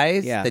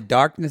eyes. Yeah. The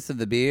darkness of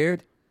the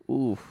beard.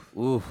 Ooh.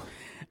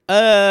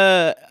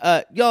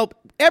 Y'all,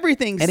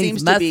 everything and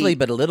seems he's muscly, to be,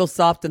 but a little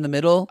soft in the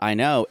middle. I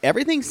know.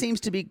 Everything seems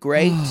to be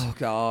great. Oh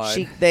God.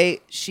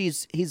 She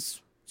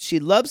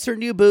loves her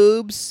new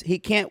boobs. He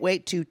can't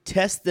wait to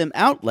test them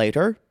out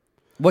later.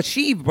 Well,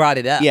 she brought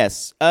it up.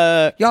 Yes.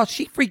 Y'all,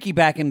 she freaky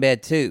back in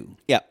bed too.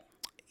 Yeah.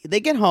 They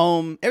get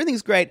home.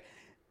 Everything's great.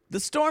 The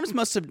storms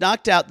must have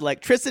knocked out the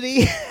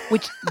electricity.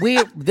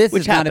 This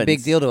is not a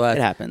big deal to us.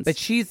 It happens. But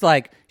she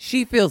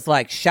feels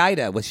like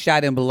Shida with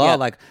Shida and Bilal. Yeah.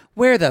 Like,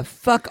 where the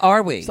fuck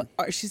are we? So,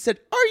 she said,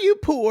 "Are you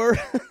poor?"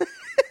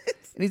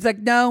 And he's like,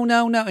 no.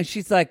 And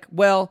she's like,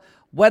 well,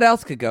 what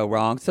else could go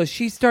wrong? So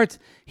she starts,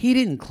 he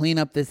didn't clean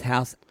up this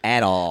house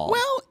at all.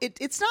 Well,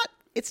 it's not,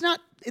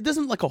 it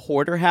doesn't look like a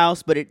hoarder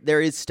house, but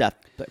there is stuff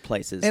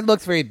places. It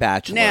looks very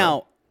bachelor.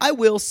 Now, I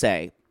will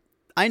say,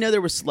 I know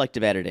there was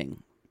selective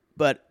editing,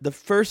 But the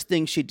first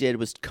thing she did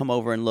was come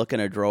over and look in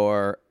a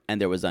drawer,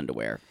 and there was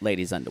underwear,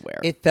 ladies' underwear.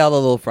 It felt a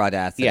little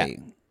fraudacity. Yeah.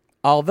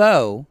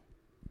 Although,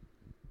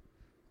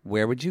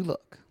 where would you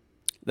look?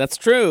 That's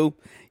true.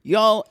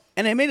 Y'all,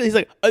 and immediately he's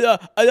like,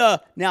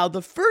 Now,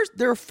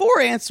 there are 4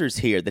 answers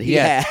here that he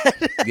had.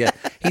 Yeah.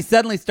 He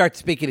suddenly starts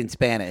speaking in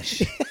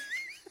Spanish.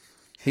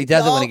 He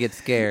does it when he gets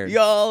scared.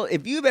 Y'all,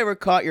 if you've ever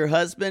caught your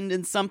husband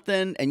in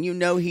something and you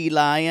know he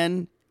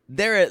lying,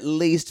 there are at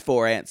least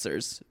 4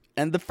 answers.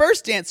 And the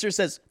first answer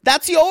says,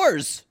 that's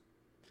yours.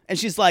 And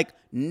she's like,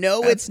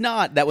 no, it's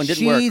not. That one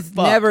didn't work. She's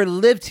Fuck. never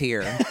lived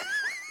here.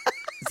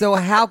 So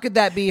how could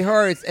that be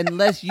hers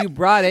unless you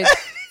brought it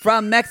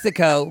from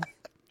Mexico?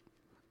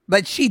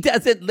 But she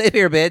doesn't live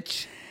here,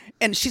 bitch.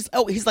 And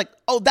he's like,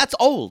 oh, that's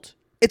old.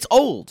 It's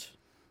old.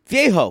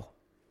 Viejo.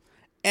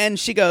 And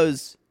she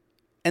goes,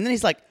 and then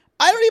he's like,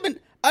 I don't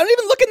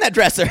even look in that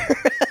dresser.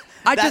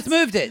 I just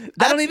moved it.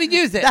 I don't even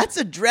use it. That's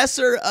a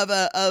dresser of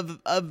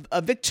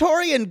a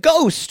Victorian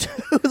ghost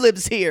who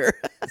lives here.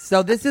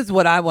 So this is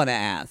what I want to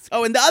ask.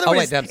 Oh, and the other one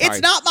wait, is, I'm sorry.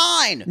 it's not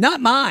mine. Not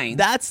mine.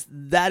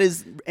 That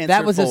is answer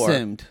That was 4.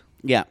 assumed.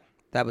 Yeah.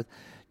 That was.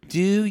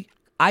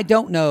 I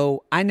don't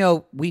know. I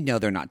know we know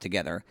they're not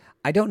together.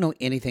 I don't know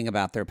anything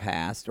about their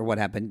past or what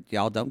happened.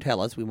 Y'all don't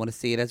tell us. We want to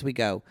see it as we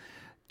go.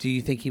 Do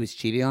you think he was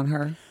cheating on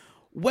her?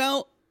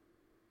 Well,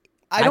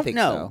 I don't think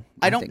know. so.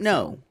 I don't think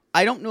know. so.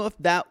 I don't know if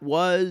that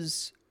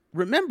was.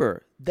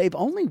 Remember, they've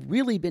only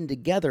really been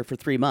together for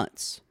 3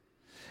 months.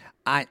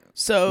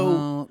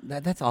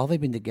 That's all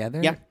they've been together?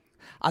 Yeah.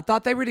 I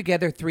thought they were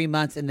together 3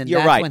 months, and then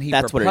You're that's right. when he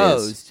That's what it is.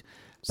 proposed.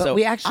 But So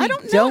we actually I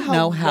don't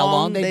know how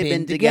long they've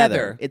been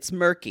together. It's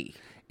murky.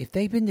 If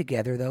they've been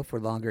together, though, for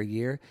longer a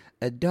year,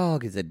 a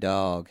dog is a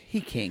dog. He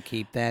can't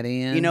keep that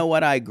in. You know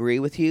what? I agree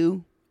with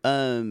you.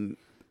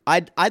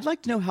 I'd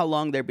like to know how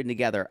long they've been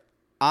together.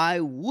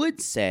 I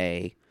would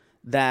say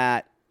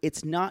that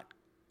it's not.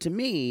 To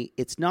me,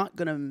 it's not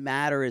going to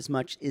matter as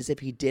much as if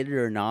he did it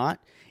or not.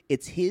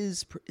 It's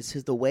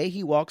the way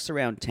he walks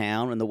around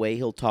town and the way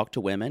he'll talk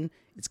to women.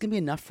 It's going to be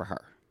enough for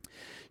her.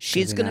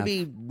 She's going to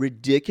be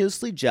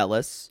ridiculously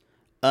jealous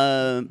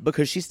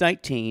because she's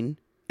 19,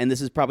 and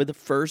this is probably the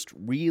first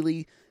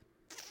really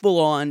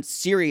full-on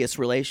serious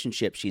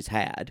relationship she's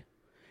had.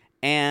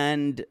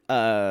 And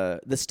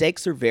the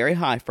stakes are very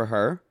high for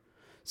her.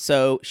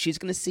 So she's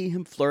going to see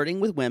him flirting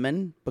with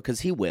women because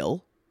he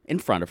will, in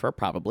front of her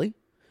probably.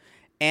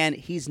 And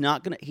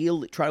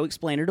he'll try to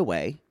explain it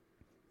away,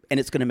 and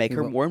it's going to make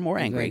her more and more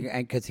angry.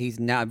 Because he's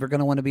never going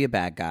to want to be a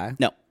bad guy.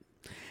 No.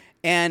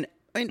 And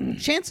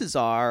chances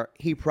are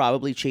he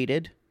probably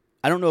cheated.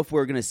 I don't know if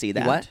we're going to see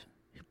that. What?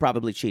 He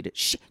probably cheated.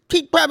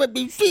 He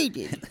probably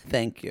cheated.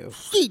 Thank you.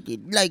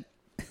 Cheated like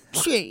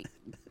Shane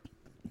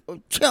or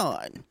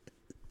John.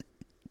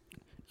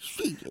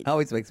 Cheated.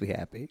 Always makes me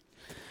happy.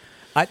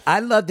 I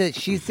love that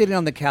she's sitting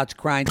on the couch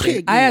crying.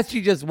 I asked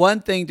you just one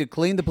thing to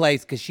clean the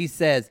place because she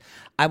says,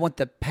 I want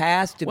the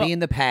past to be in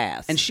the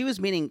past. And she was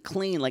meaning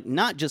clean, like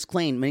not just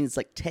clean, means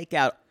like take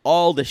out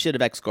all the shit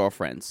of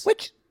ex-girlfriends.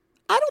 Which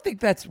I don't think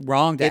that's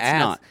wrong to ask.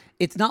 Not.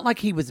 It's not like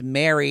he was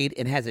married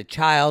and has a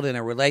child in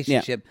a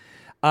relationship.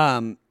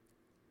 I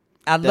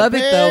love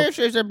it though.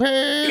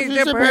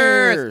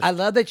 I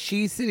love that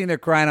she's sitting there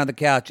crying on the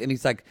couch and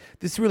he's like,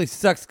 this really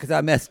sucks because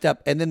I messed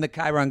up. And then the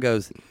Chiron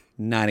goes,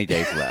 90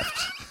 days left.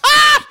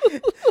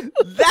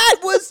 That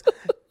was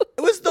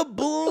the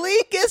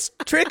bleakest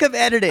trick of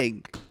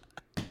editing.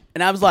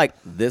 And I was like,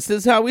 this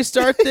is how we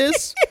start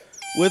this?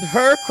 With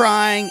her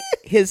crying,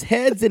 his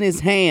head's in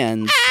his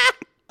hands.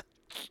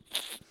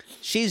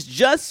 She's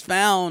just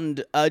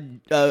found a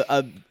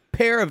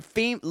pair of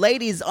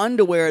ladies'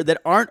 underwear that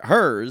aren't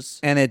hers.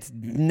 And it's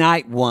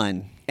night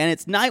one. And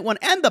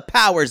the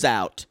power's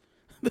out.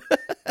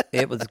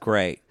 It was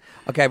great.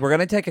 Okay, we're going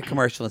to take a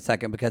commercial in a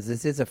second because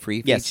this is a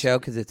free feed show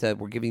because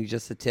we're giving you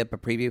just a tip, a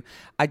preview.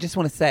 I just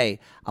want to say,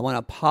 I want to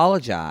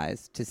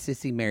apologize to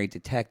Sissy Mary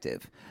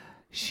Detective.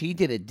 She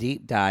did a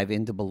deep dive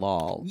into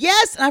Bilal.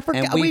 Yes, and I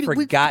forgot. And we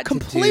forgot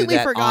completely to do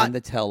that forgot on the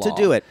tell-all.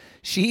 to do it.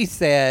 She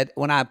said,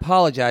 when I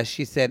apologized,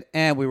 she said,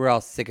 we were all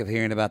sick of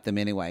hearing about them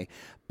anyway.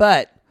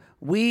 But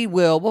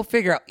we'll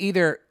figure out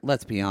either,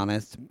 let's be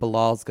honest,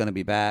 Bilal's going to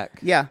be back.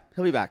 Yeah,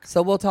 he'll be back.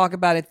 So we'll talk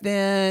about it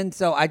then.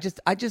 So I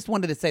just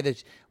wanted to say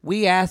that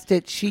we asked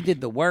it, she did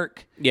the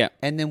work. Yeah.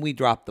 And then we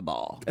dropped the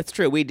ball. That's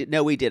true. We did.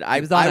 No, we did.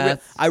 It was on us.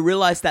 I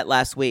realized that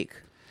last week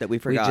that we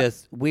forgot.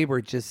 We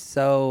were just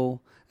so...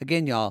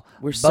 Again, y'all,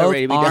 we're so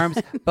ready to be done.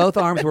 Both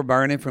arms were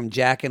burning from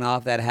jacking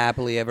off that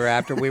happily ever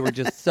after. We were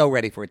just so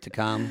ready for it to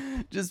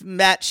come. Just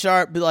Matt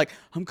Sharp be like,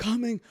 I'm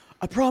coming.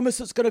 I promise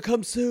it's going to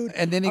come soon.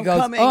 And then he I'm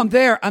goes, coming. oh, I'm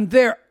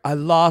there. I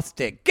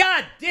lost it.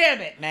 God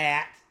damn it,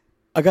 Matt.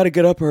 I got to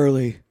get up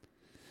early.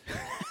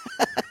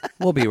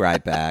 We'll be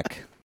right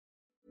back.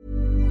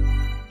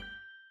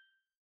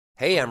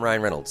 Hey, I'm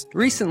Ryan Reynolds.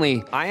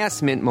 Recently, I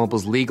asked Mint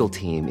Mobile's legal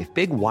team if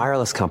big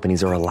wireless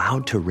companies are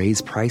allowed to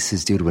raise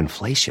prices due to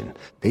inflation.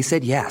 They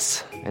said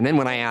yes. And then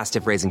when I asked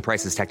if raising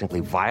prices technically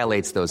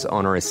violates those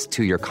onerous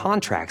 2-year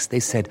contracts, they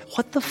said,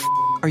 what the f***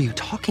 are you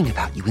talking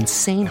about, you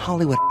insane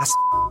Hollywood ass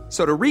f-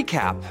 So to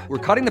recap, we're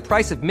cutting the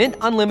price of Mint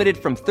Unlimited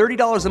from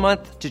 $30 a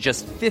month to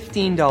just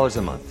 $15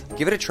 a month.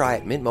 Give it a try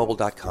at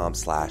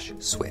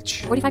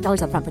mintmobile.com/switch.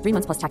 $45 up front for 3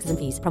 months plus taxes and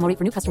fees. Promo rate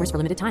for new customers for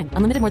limited time.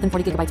 Unlimited more than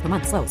 40 gigabytes per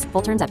month. Slows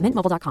full terms at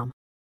mintmobile.com.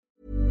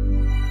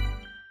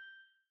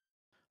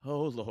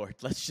 Oh, Lord,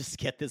 let's just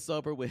get this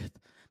over with.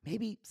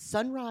 Maybe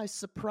sunrise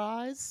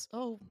surprise?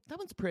 Oh, that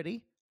one's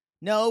pretty.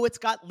 No, it's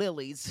got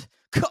lilies.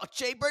 God,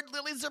 Jaybird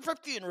lilies are for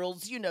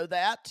funerals. You know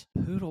that.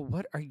 Poodle,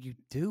 what are you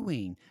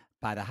doing?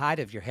 By the height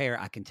of your hair,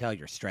 I can tell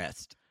you're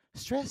stressed.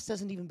 Stress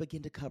doesn't even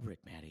begin to cover it,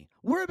 Maddie.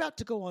 We're about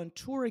to go on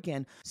tour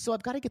again, so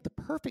I've got to get the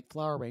perfect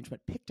flower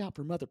arrangement picked out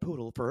for Mother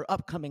Poodle for her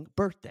upcoming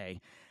birthday.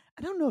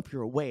 I don't know if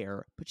you're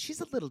aware, but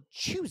she's a little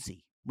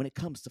choosy when it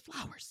comes to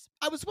flowers.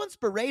 I was once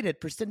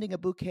berated for sending a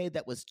bouquet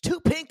that was too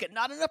pink and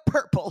not enough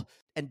purple.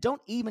 And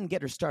don't even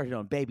get her started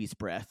on baby's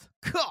breath.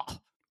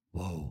 God.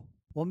 Whoa.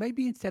 Well,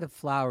 maybe instead of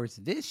flowers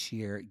this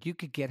year, you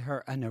could get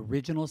her an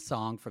original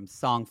song from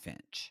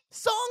Songfinch.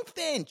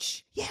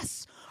 Songfinch!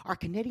 Yes! Our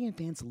Canadian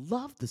fans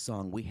loved the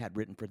song we had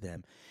written for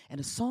them. And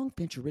a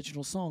Songfinch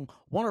original song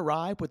won't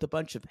arrive with a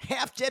bunch of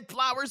half-dead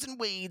flowers and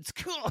weeds.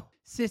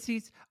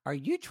 Sissies, are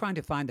you trying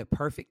to find the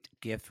perfect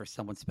gift for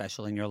someone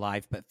special in your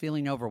life but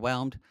feeling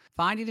overwhelmed?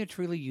 Finding a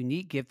truly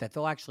unique gift that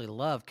they'll actually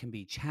love can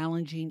be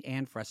challenging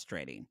and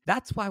frustrating.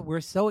 That's why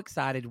we're so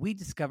excited we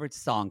discovered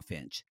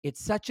Songfinch.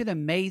 It's such an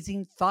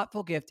amazing,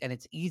 thoughtful gift, and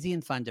it's easy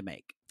and fun to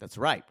make. That's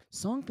right.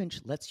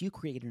 Songfinch lets you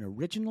create an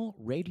original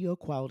radio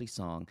quality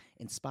song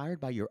inspired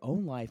by your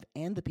own life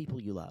and the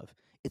people you love.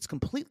 It's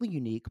completely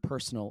unique,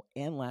 personal,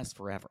 and lasts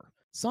forever.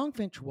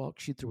 Songfinch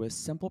walks you through a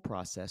simple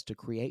process to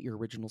create your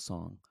original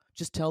song.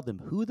 Just tell them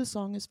who the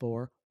song is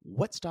for,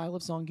 what style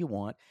of song you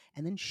want,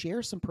 and then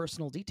share some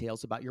personal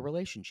details about your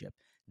relationship.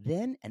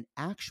 Then an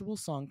actual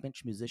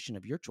Songfinch musician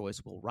of your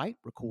choice will write,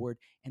 record,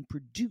 and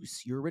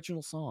produce your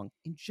original song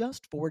in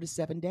just 4 to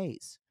 7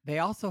 days. They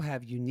also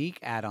have unique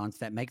add-ons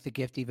that make the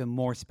gift even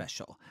more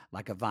special,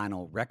 like a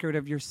vinyl record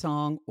of your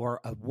song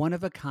or a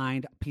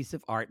one-of-a-kind piece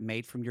of art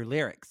made from your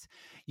lyrics.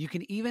 You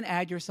can even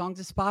add your song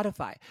to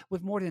Spotify.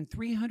 With more than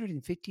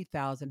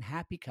 350,000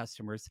 happy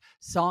customers,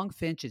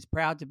 Songfinch is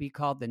proud to be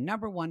called the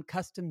 #1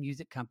 custom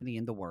music company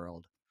in the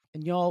world.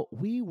 And y'all,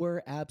 we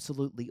were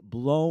absolutely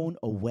blown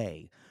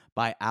away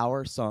by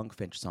our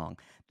Songfinch song.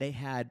 They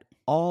had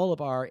all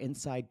of our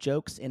inside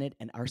jokes in it,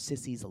 and our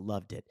sissies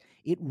loved it.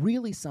 It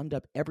really summed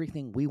up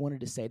everything we wanted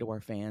to say to our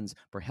fans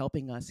for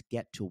helping us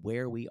get to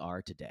where we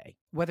are today.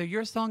 Whether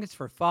your song is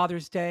for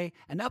Father's Day,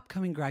 an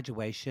upcoming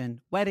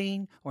graduation,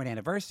 wedding, or an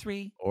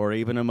anniversary, or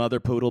even a Mother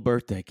Poodle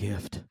birthday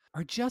gift,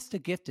 or just a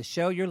gift to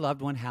show your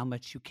loved one how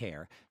much you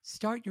care,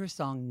 start your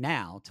song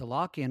now to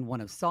lock in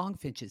one of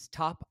Songfinch's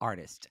top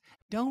artists.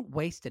 Don't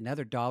waste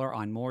another dollar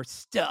on more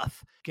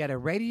stuff. Get a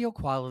radio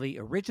quality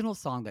original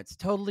song that's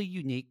totally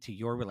unique to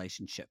your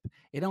relationship.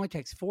 It only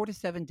takes 4 to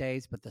 7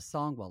 days, but the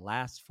song will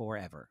last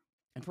forever.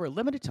 And for a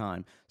limited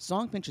time,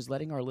 Songfinch is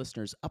letting our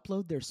listeners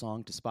upload their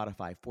song to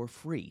Spotify for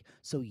free,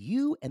 so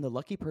you and the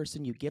lucky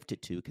person you gift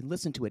it to can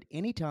listen to it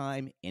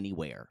anytime,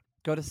 anywhere.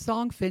 Go to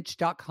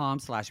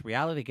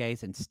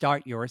songfinch.com/realitygaze and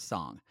start your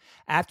song.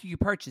 After you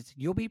purchase,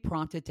 you'll be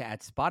prompted to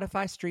add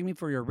Spotify streaming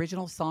for your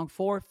original song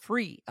for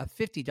free, a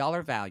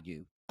 $50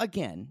 value.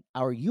 Again,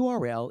 our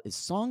URL is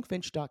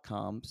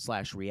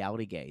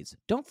songfinch.com/realitygaze.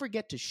 Don't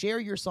forget to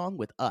share your song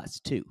with us,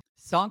 too.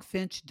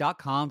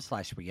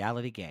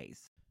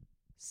 Songfinch.com/realitygaze.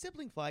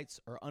 Sibling fights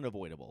are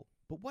unavoidable,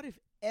 but what if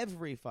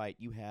every fight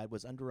you had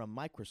was under a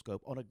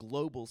microscope on a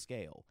global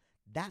scale?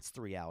 That's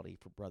the reality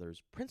for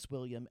brothers Prince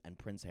William and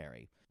Prince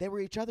Harry. They were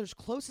each other's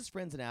closest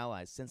friends and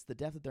allies since the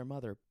death of their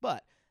mother,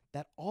 but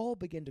that all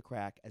began to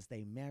crack as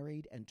they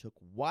married and took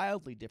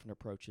wildly different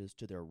approaches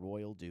to their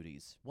royal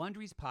duties.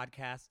 Wondery's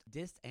podcast,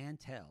 Dis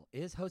and Tell,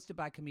 is hosted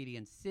by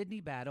comedians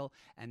Sydney Battle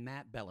and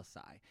Matt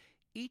Belisai.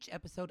 Each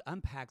episode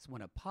unpacks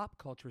one of pop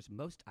culture's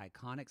most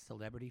iconic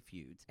celebrity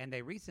feuds, and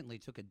they recently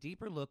took a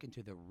deeper look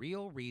into the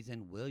real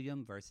reason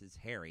William versus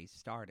Harry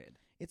started.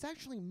 It's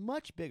actually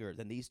much bigger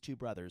than these two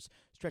brothers,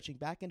 stretching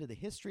back into the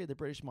history of the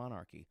British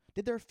monarchy.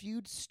 Did their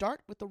feud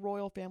start with the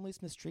royal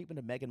family's mistreatment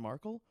of Meghan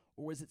Markle,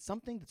 or was it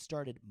something that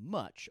started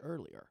much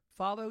earlier?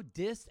 Follow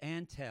Dis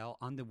and Tell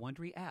on the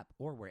Wondery app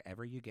or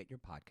wherever you get your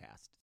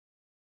podcasts.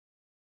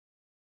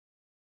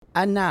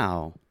 And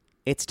now,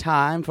 it's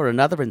time for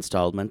another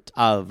installment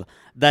of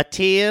The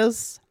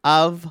Tears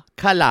of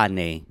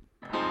Kalani.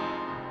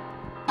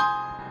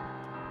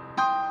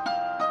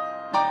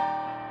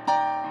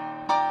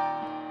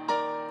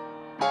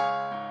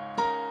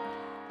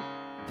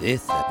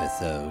 This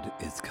episode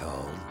is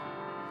called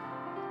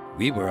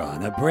We Were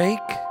on a Break.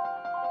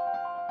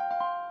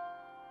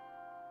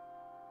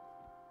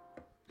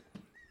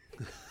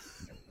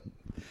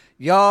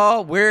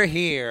 Y'all, we're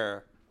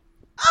here.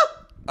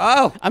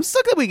 Oh, I'm so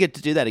glad we get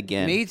to do that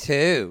again. Me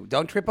too.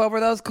 Don't trip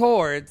over those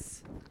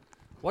cords.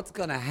 What's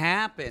gonna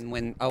happen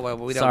when? Oh well,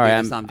 we don't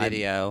do this on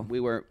video. We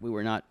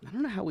were not. I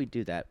don't know how we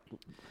do that.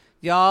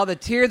 Y'all, the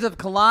Tears of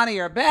Kalani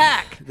are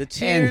back. The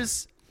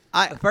tears.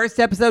 The first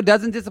episode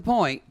doesn't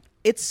disappoint.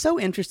 It's so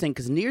interesting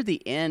because near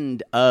the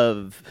end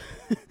of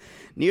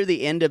near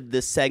the end of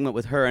this segment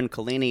with her and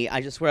Kalini,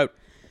 I just wrote,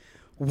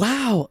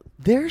 wow,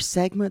 their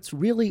segments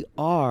really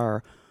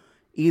are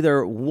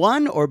either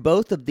one or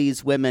both of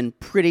these women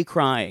pretty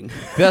crying.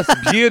 Just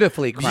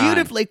beautifully crying.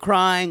 Beautifully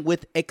crying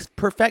with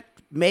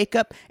perfect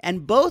makeup,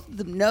 and both of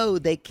them know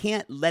they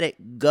can't let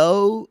it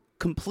go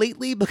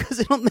completely because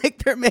it'll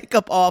make their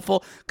makeup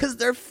awful because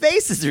their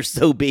faces are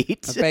so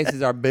beat. Their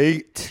faces are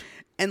beat.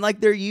 And like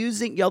they're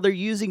using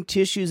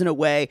tissues in a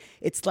way,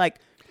 it's like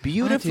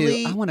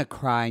beautifully. I want to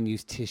cry and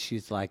use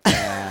tissues like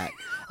that.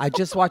 I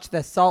just watched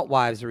the Salt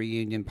Wives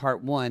reunion,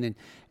 part 1,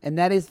 and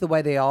that is the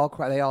way they all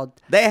cry. They all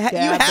you have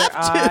their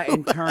eye to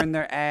and turn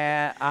their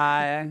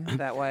eye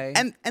that way.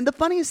 And the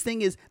funniest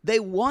thing is they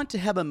want to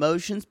have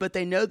emotions, but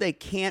they know they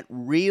can't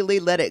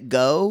really let it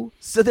go.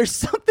 So there's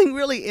something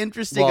really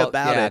interesting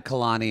about it.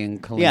 Kalani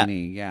and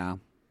Kalini, yeah.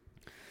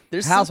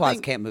 There's Housewives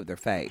can't move their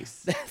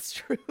face. That's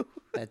true.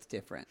 That's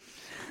different.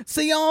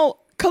 So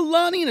y'all,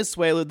 Kalani and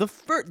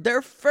Asuelu,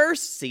 their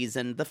first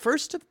season, the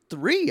first of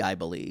 3, I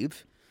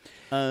believe.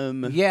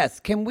 Yes.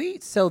 Can we?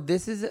 So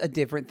this is a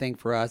different thing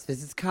for us.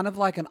 This is kind of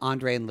like an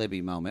Andre and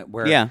Libby moment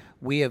where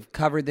we have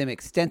covered them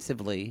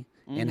extensively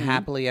in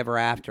Happily Ever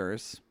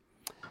Afters.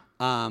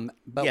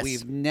 But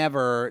we've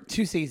never,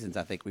 2 seasons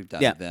I think we've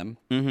done of them.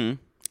 Mm-hmm.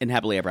 In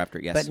Happily Ever After,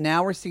 yes. But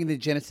now we're seeing the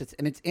genesis.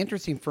 And it's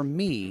interesting for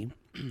me,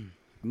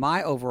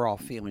 my overall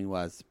feeling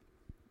was,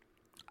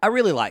 I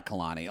really like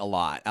Kalani a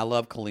lot. I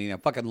love Kalini. I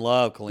fucking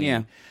love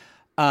Kalini.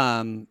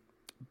 Yeah.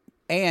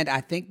 And I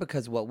think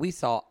because what we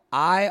saw,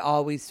 I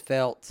always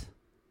felt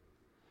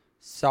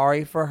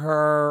sorry for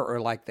her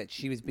or like that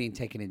she was being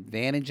taken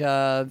advantage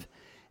of.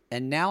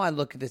 And now I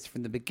look at this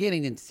from the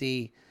beginning and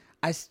see,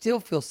 I still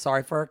feel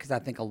sorry for her because I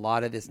think a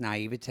lot of this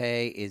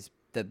naivete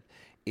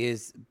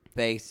is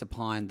based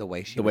upon the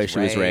way she was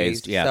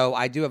raised. Yeah. So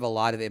I do have a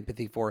lot of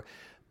empathy for her.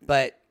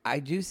 But I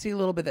do see a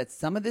little bit that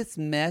some of this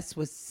mess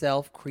was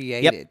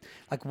self-created. Yep.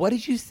 Like, what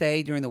did you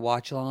say during the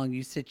watch-along?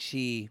 You said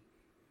she...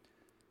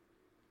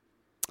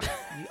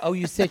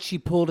 you said she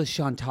pulled a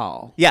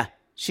Chantal. Yeah,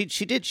 she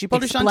did. She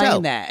pulled a Chantal.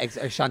 Explain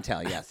that.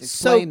 Chantal, yes.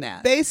 Explain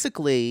that.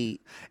 Basically...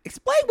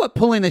 Explain what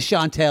pulling a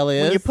Chantal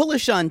is. When you pull a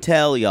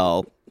Chantal,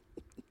 y'all,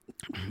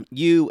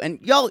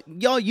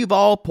 you've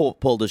all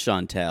pulled a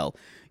Chantal.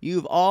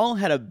 You've all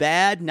had a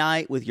bad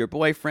night with your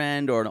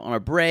boyfriend or on a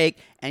break,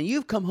 and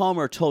you've come home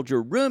or told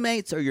your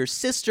roommates or your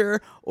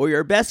sister or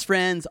your best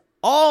friends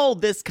all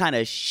this kind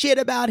of shit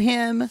about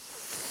him.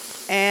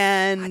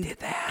 And I did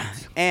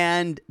that.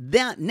 And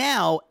that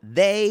now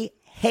they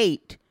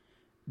hate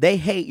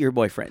your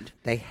boyfriend.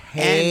 They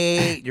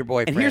hate your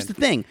boyfriend. And here's the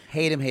thing.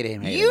 Hate him.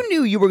 You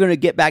knew you were going to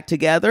get back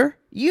together.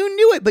 You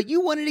knew it, but you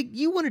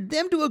wanted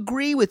them to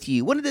agree with you.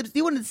 You wanted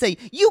to say,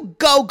 "You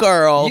go,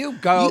 girl. You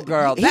go,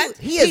 girl."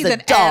 He is a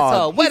an dog.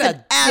 asshole. What He's a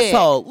an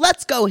asshole.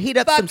 Let's go heat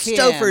up some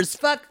Stouffer's.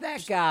 Fuck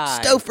that guy.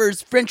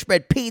 Stouffer's French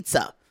bread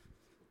pizza.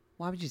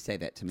 Why would you say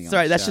that to me?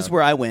 Sorry, that's just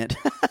where I went.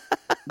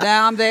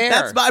 Now I'm there.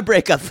 That's my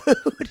breakup food.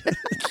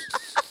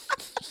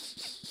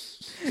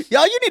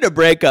 Y'all, you need a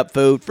breakup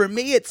food. For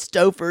me, it's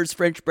Stouffer's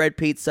French bread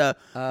pizza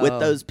with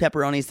those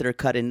pepperonis that are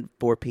cut in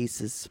 4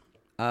 pieces.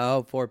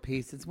 Oh, 4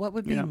 pieces. What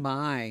would be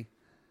my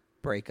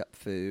breakup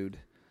food?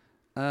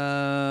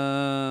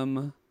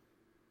 Cheetos.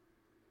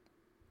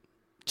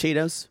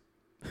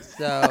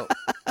 So,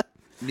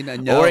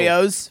 no.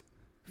 Oreos.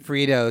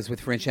 Fritos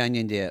with French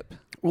onion dip.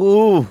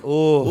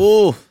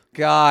 Ooh.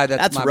 God,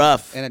 that's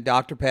rough. And a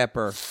Dr.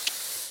 Pepper.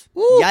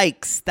 Ooh.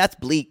 Yikes. That's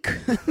bleak.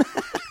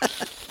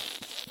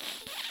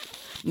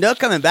 No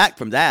coming back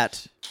from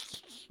that.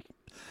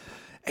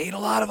 Ate a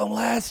lot of them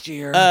last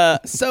year.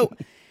 So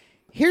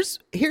here's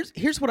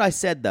what I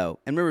said though,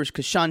 and remember,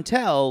 because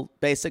Chantal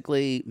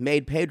basically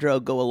made Pedro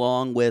go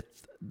along with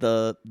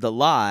the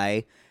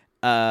lie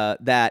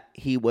that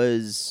he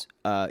was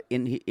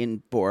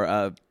in for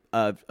a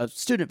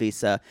student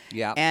visa.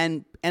 Yeah,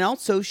 and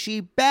also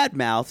she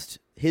badmouthed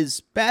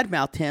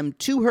him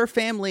to her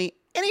family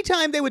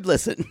anytime they would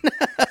listen.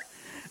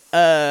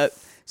 Because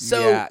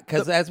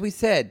as we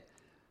said.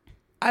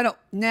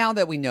 Now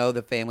that we know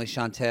the family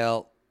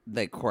Chantal,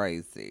 they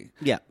crazy.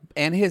 Yeah.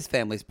 And his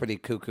family's pretty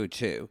cuckoo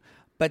too.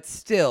 But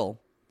still,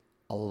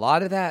 a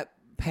lot of that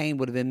pain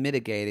would have been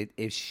mitigated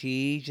if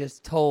she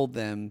just told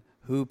them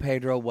who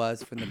Pedro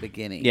was from the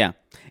beginning. Yeah.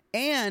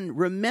 And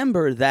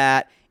remember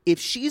that if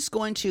she's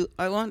going to,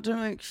 I want to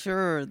make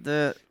sure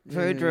that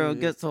Pedro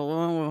gets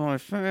along with my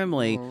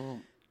family,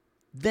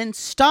 then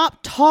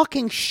stop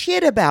talking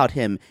shit about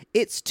him.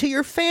 It's to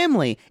your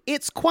family.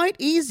 It's quite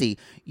easy.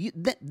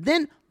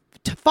 Then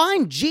to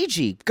find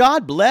Gigi.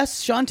 God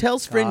bless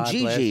Chantel's friend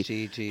Gigi.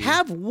 Gigi.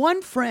 Have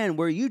one friend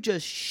where you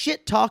just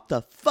shit talk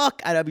the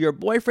fuck out of your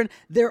boyfriend.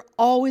 They're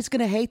always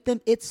going to hate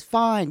them. It's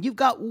fine. You've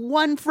got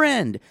one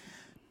friend.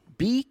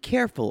 Be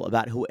careful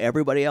about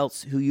everybody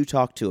else who you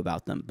talk to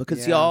about them.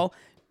 Because y'all,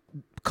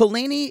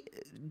 Kalani's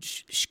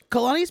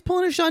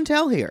pulling a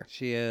Chantal here.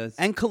 She is.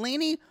 And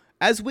Kalani,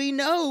 as we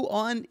know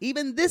on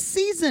even this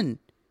season,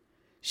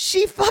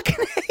 she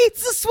fucking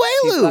hates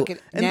Asuelu.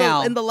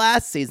 In the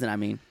last season, I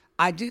mean.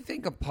 I do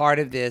think a part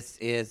of this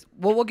is,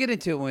 well, we'll get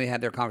into it when we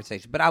have their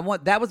conversation.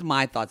 But that was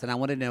my thoughts, and I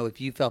want to know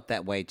if you felt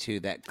that way too.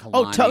 That Kalani.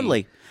 Oh,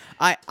 totally.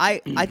 I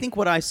think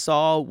what I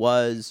saw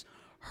was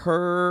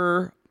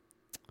her.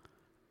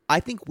 I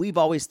think we've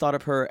always thought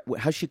of her,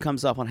 how she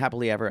comes off on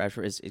Happily Ever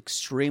After, is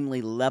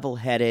extremely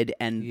level-headed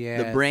and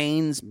the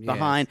brains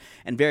behind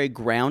and very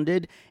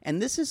grounded.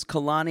 And this is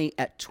Kalani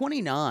at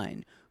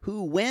 29,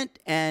 who went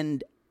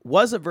and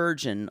was a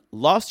virgin,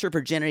 lost her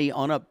virginity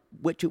on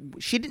which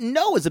she didn't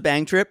know was a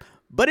bang trip,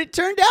 but it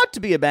turned out to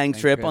be a bang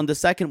trip on the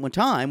second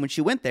time when she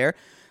went there,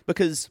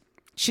 because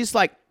she's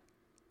like,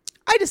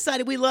 I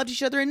decided we loved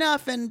each other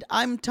enough and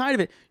I'm tired of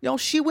it.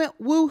 She went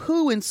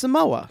woo-hoo in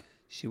Samoa.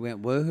 She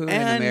went woohoo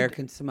in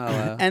American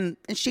Samoa. And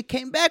she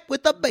came back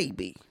with a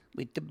baby.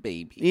 With the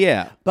baby.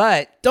 Yeah.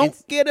 But don't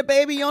get a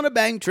baby on a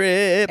bang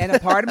trip. And a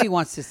part of me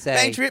wants to say,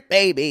 bang trip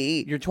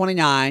baby. You're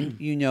 29,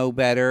 you know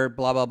better,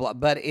 blah, blah, blah.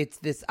 But it's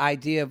this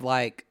idea of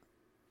like,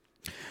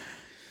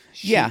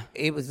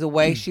 it was the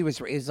way it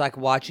was like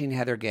watching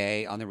Heather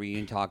Gay on the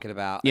reunion talking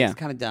about, it's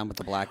kind of done with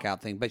the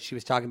blackout thing, but she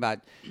was talking about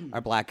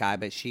our black eye,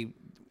 but she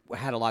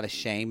had a lot of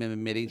shame in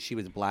admitting she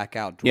was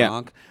blackout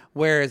drunk.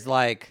 Whereas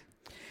like,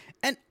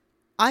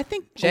 I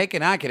think Jake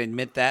and I can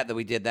admit that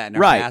we did that in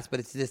our past, but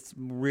it's this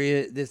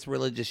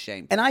religious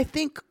shame. And I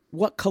think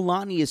what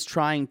Kalani is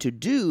trying to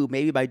do,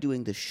 maybe by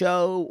doing the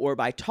show or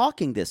by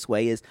talking this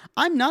way, is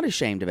I'm not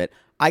ashamed of it.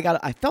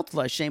 I felt a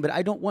lot of shame, but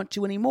I don't want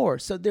to anymore.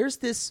 So there's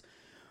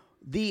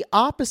the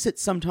opposite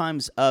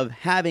sometimes of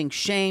having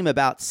shame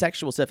about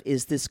sexual stuff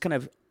is this kind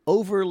of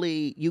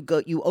overly, you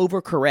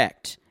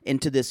overcorrect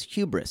into this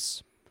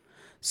hubris.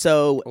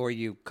 So, or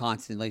you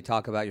constantly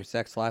talk about your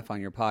sex life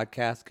on your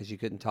podcast because you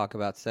couldn't talk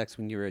about sex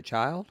when you were a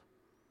child?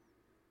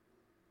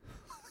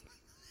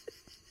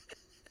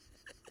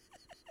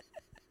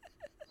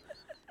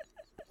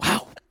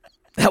 Wow.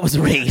 That was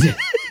a read.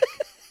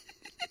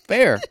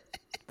 Fair,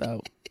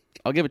 though.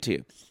 I'll give it to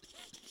you.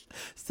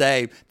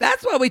 Same.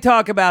 That's why we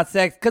talk about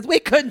sex, because we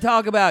couldn't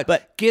talk about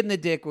getting the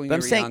dick when you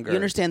were younger. You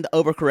understand the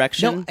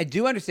overcorrection? No, I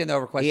do understand the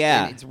overcorrection.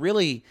 Yeah. And it's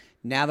really,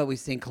 now that we've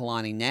seen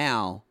Kalani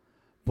now,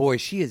 boy,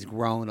 she has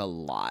grown a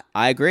lot.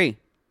 I agree.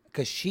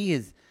 Because she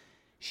is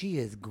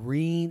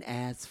green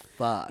as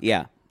fuck.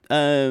 Yeah.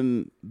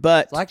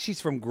 But it's like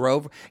she's from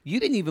Grover. You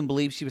didn't even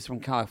believe she was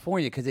from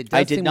California because it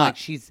does seem like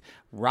she's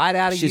right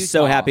out of Utah. She's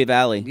so Happy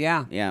Valley.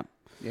 Yeah. Yeah.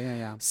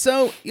 Yeah.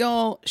 So,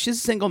 y'all, she's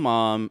a single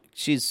mom.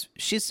 She's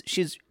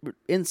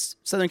in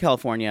Southern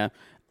California.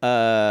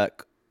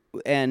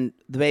 And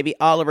the baby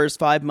Oliver's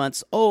 5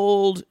 months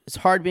old. It's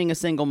hard being a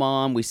single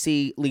mom. We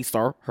see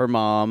Lisa, her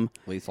mom.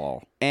 Lisa.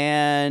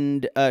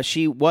 And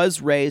she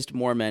was raised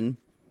Mormon.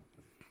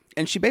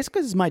 And she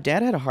basically says, my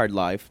dad had a hard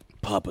life.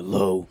 Papa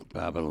Lou.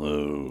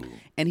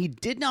 And he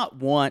did not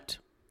want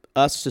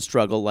us to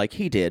struggle like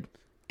he did.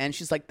 And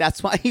she's like,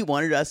 that's why he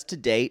wanted us to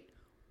date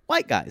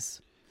white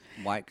guys.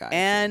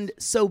 And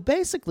so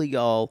basically,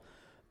 y'all,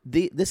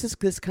 this is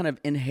this kind of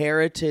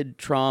inherited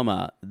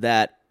trauma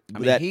that... I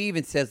mean, he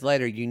even says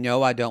later,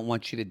 I don't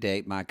want you to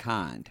date my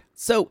kind.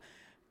 So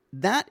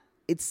that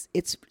it's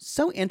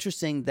so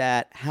interesting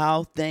that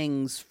how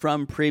things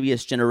from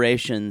previous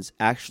generations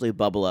actually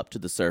bubble up to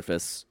the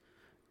surface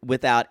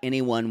without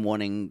anyone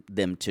wanting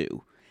them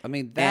to. I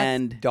mean,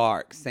 that's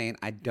dark, saying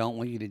I don't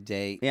want you to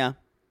date. Yeah.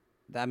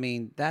 I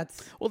mean,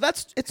 it's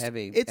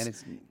heavy.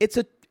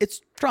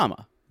 It's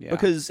trauma. Yeah.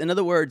 Because, in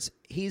other words,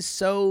 he's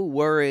so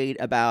worried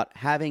about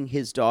having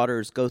his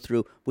daughters go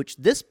through, which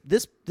this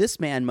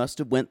man must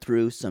have went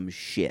through some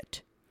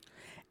shit.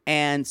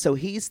 And so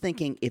he's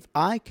thinking, if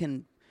I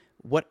can,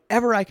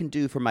 whatever I can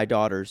do for my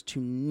daughters to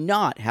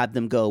not have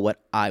them go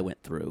what I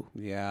went through.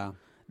 Yeah.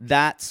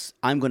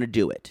 I'm going to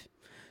do it.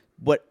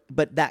 But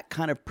that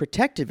kind of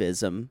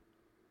protectivism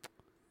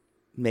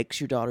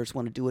makes your daughters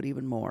want to do it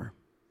even more.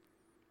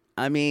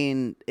 I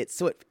mean, it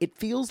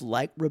feels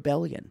like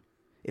rebellion.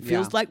 It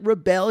feels like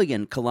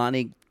rebellion.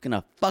 Kalani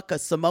gonna fuck a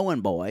Samoan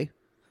boy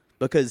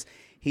because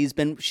she's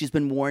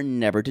been warned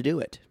never to do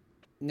it.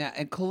 Now,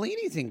 and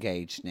Kalani's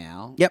engaged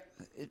now. Yep.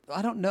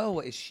 I don't know.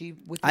 Is she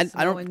with? Can't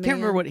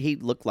remember what he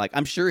looked like.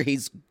 I'm sure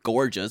he's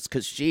gorgeous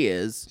because she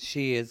is.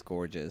 She is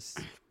gorgeous.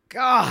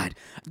 God,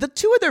 the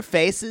two of their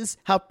faces,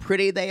 how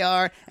pretty they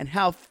are, and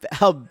how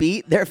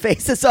beat their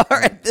faces are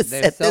at this.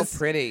 They're so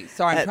pretty.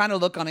 Sorry, I'm trying to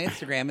look on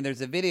Instagram, and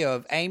there's a video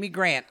of Amy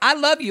Grant. I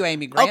love you,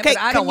 Amy Grant, but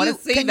I don't want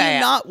to see that. Can you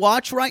not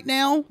watch right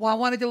now? Well, I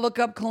wanted to look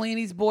up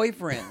Kalani's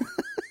boyfriend.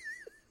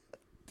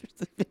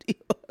 There's a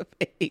video of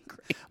Amy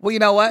Grant. Well, you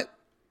know what?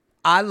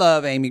 I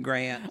love Amy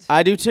Grant.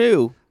 I do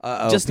too.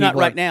 Just not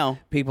right now.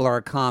 People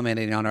are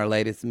commenting on our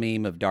latest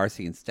meme of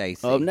Darcy and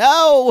Stacey. Oh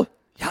no!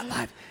 Y'all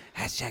live.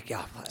 Hashtag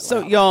y'all.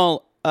 So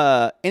y'all.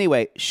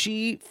 Anyway,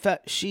 she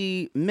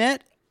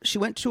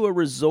went to a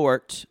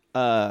resort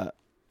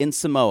in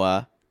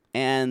Samoa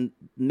and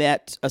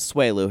met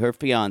Asuelu, her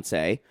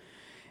fiance,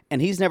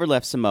 and he's never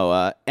left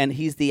Samoa, and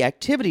he's the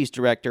activities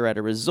director at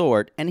a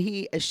resort, and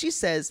he, as she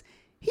says,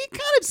 he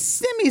kind of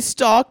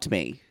semi-stalked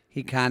me.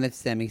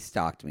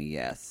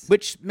 Yes.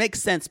 Which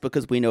makes sense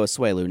because we know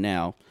Asuelu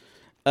now.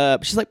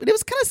 She's like, but it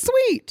was kind of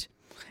sweet.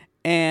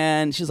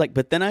 And she's like,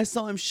 but then I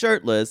saw him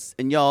shirtless,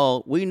 and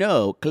y'all, we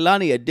know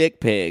Kalani a dick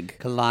pig.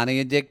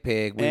 Kalani a dick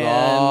pig. We've And-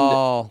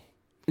 all.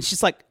 And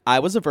she's like, I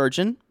was a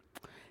virgin,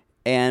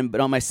 but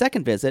on my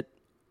second visit,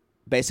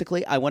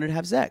 basically, I wanted to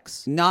have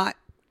sex. Not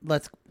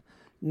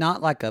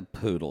like a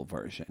poodle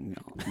version,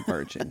 y'all.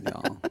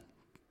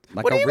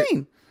 Like What do you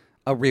mean?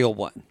 A real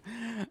one.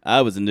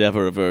 I was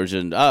never a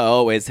virgin. I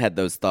always had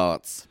those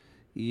thoughts.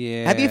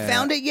 Yeah. Have you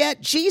found it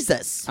yet?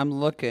 Jesus. I'm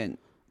looking.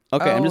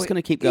 Okay, I'm just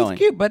gonna keep going. He's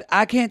cute, but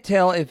I can't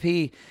tell if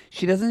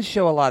she doesn't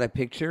show a lot of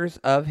pictures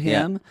of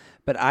him,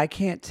 but I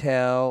can't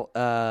tell.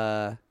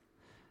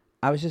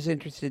 I was just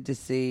interested to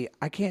see.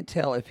 I can't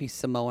tell if he's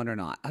Samoan or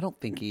not. I don't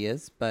think he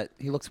is, but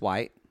he looks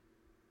white.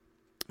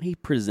 He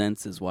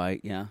presents as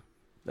white, yeah.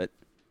 But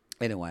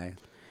anyway,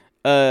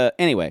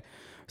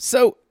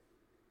 so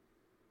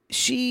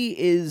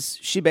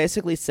she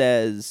basically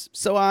says,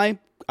 so I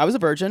was a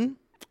virgin.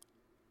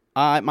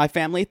 My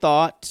family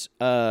thought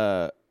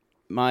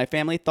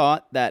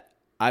that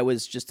I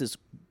was just this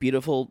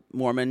beautiful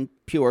Mormon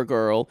pure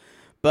girl,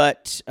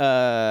 but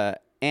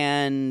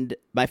and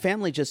my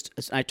family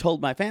I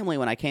told my family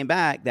when I came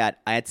back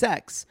that I had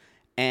sex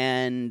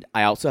and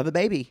I also have a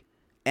baby.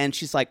 And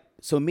she's like,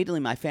 so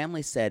immediately my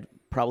family said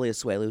probably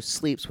Asuelu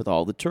sleeps with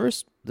all the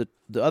tourists, the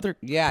other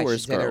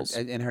tourist girls.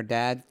 And her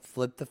dad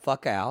flipped the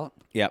fuck out.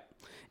 Yep.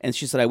 And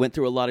she said I went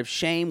through a lot of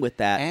shame with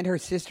that. And her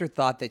sister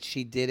thought that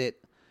she did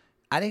it.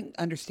 I didn't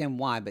understand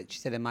why, but she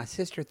said, and my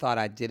sister thought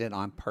I did it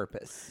on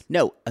purpose.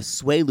 No,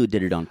 Asuelu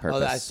did it on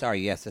purpose. Oh,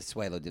 sorry. Yes,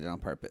 Asuelu did it on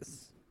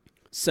purpose.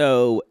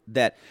 So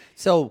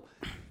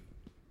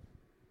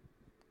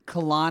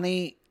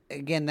Kalani,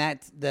 again,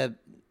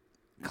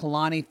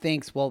 Kalani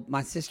thinks, well,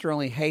 my sister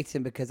only hates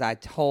him because I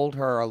told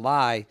her a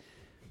lie.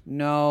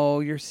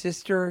 No, your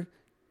sister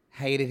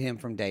hated him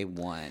from day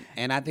one.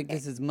 And I think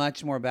this is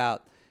much more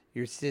about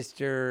your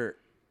sister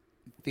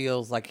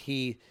feels like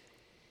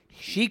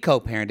she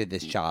co-parented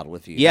this child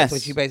with you. Yes.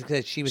 That's what she basically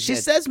said. She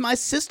says my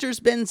sister's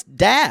been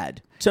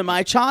dad to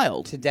my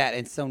child. To dad.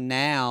 And so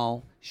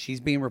now she's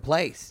being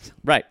replaced.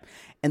 Right.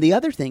 And the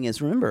other thing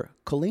is, remember,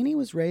 Kalani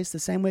was raised the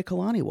same way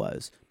Kalani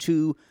was.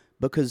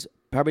 Because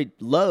probably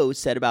Lowe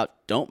said about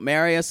don't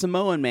marry a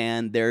Samoan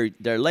man. They're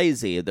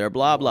lazy. They're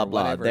blah, blah,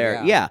 blah.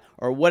 Whatever,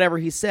 or whatever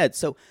he said.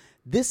 So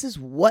this is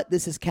what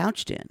this is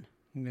couched in.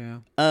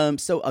 Yeah.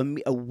 So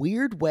a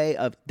weird way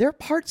of, they're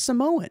part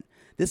Samoan.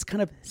 This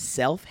kind of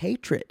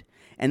self-hatred.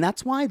 And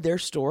that's why their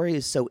story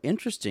is so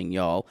interesting,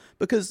 y'all.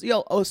 Because,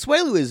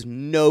 Asuelu is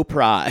no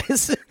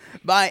prize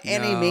by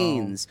any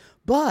means.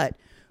 But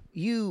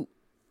you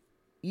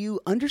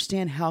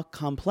understand how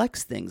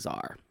complex things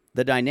are,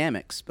 the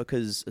dynamics.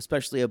 Because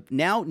especially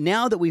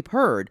now that we've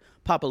heard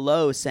Papa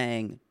Lowe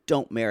saying,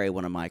 don't marry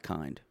one of my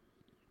kind.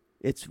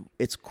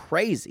 It's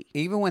crazy.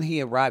 Even when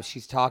he arrives,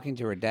 she's talking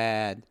to her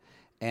dad.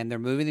 And they're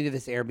moving into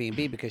this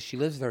Airbnb because she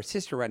lives with her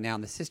sister right now.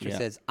 And the sister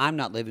says, I'm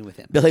not living with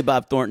him. Billy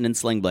Bob Thornton and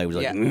Sling Blade was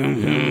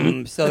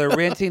like, So they're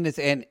renting this.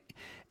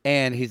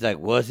 And he's like,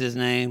 what's his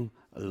name?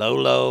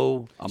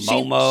 Lolo, a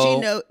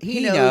Momo.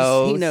 He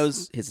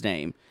knows his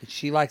name.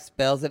 She like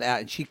spells it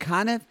out. And she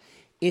kind of,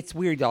 it's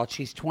weird, y'all.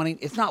 She's 20.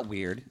 It's not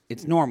weird.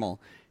 It's normal.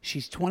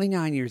 She's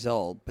 29 years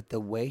old, but the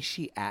way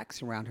she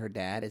acts around her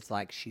dad is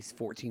like she's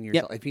 14 years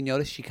old. If you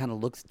notice, she kind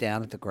of looks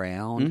down at the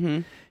ground. Mm-hmm.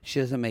 She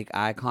doesn't make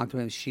eye contact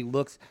with him. She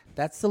looks,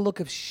 that's the look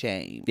of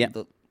shame.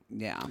 Yep.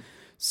 Yeah.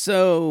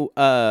 So,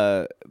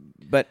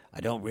 but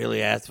I don't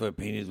really ask for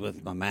opinions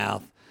with my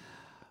mouth,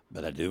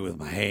 but I do with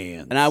my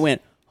hands. And I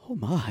went, oh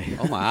my.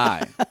 Oh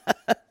my.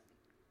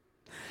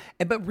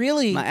 But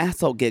really, my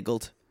asshole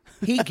giggled.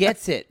 He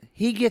gets it.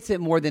 He gets it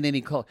more than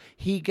any cult.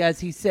 He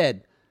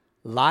said,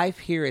 life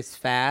here is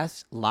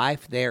fast,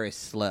 life there is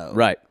slow.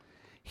 Right.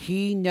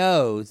 He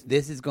knows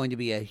this is going to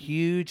be a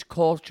huge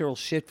cultural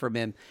shift for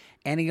him.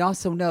 And he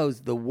also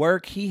knows the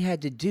work he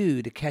had to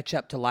do to catch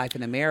up to life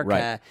in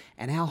America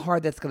and how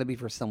hard that's going to be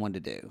for someone to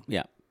do.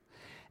 Yeah.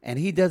 And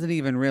he doesn't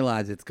even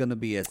realize it's going to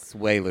be a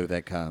Asuelu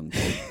that comes.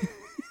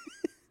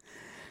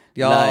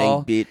 Y'all,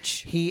 lying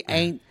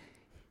bitch.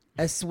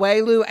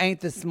 Asuelu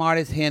ain't the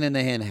smartest hen in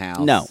the hen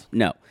house.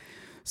 No.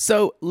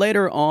 So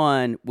later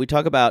on, we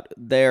talk about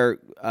their.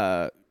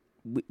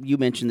 You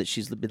mentioned that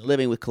she's been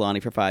living with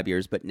Kalani for 5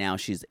 years, but now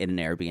she's in an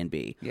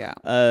Airbnb. Yeah.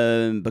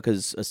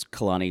 Because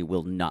Kalani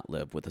will not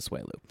live with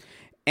Asuelu.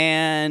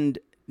 And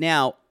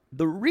now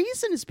the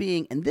reason is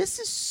being, and this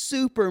is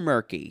super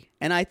murky,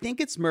 and I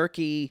think it's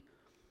murky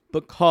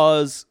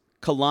because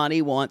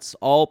Kalani wants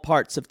all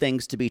parts of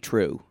things to be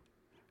true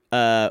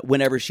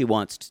whenever she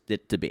wants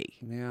it to be.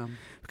 Yeah.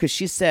 Because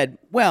she said,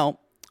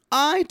 well,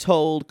 I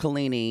told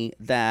Kalani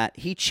that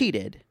he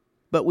cheated,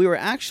 but we were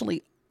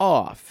actually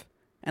off.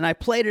 And I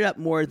played it up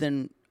more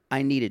than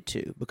I needed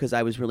to because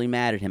I was really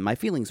mad at him. My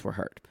feelings were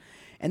hurt.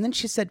 And then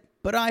she said,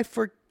 but I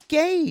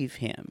forgave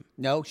him.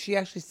 No, she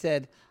actually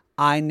said,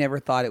 I never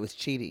thought it was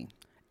cheating.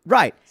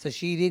 Right. So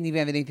she didn't even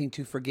have anything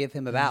to forgive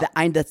him about.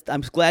 I'm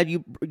glad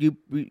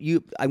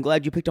I'm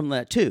glad you picked on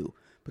that too.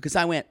 Because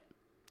I went,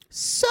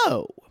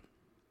 so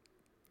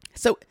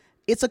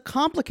it's a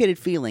complicated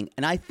feeling.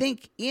 And I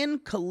think in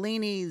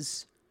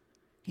Kalani's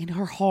in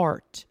her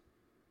heart,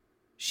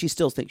 she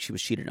still thinks she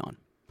was cheated on.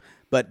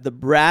 But the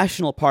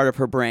rational part of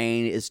her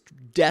brain is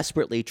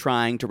desperately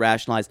trying to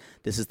rationalize,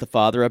 this is the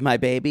father of my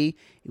baby.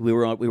 We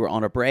were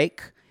on a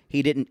break.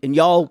 He didn't. And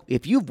y'all,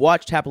 if you've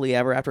watched Happily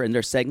Ever After in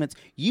their segments,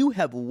 you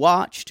have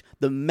watched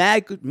the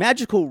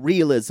magical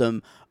realism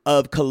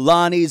of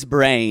Kalani's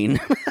brain.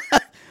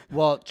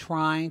 Well,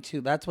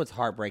 that's what's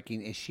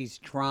heartbreaking, is she's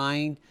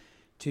trying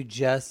to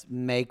just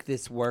make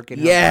this work in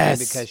her brain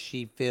because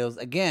she feels,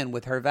 again,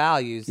 with her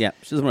values, she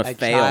doesn't want to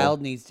fail. A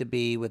child needs to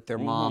be with their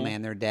mom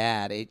and their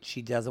dad.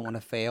 She doesn't want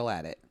to fail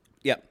at it.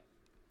 Yep.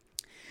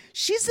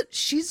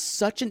 She's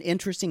such an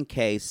interesting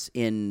case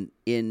in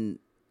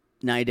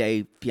 90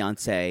 Day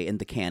Fiancé in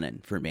the canon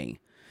for me,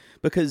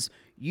 because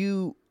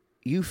you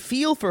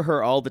feel for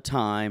her all the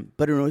time,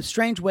 but in a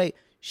strange way,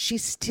 she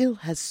still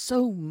has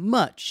so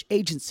much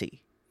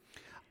agency.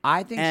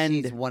 I think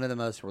she's one of the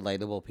most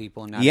relatable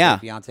people in 90 Day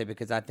Fiancé,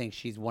 because I think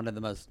she's one of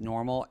the most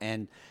normal,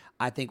 and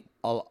I think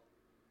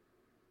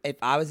if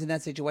I was in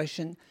that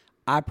situation,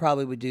 I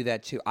probably would do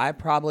that too. I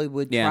probably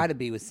would try to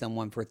be with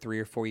someone for 3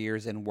 or 4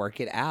 years and work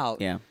it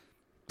out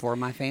for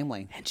my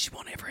family. And she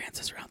won't ever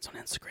answer us around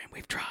on Instagram.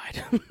 We've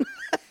tried.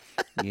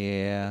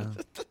 Yeah.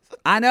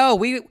 I know.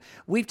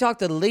 We've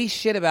talked the least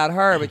shit about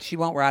her, but she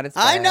won't write it.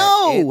 I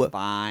know. It's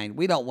fine.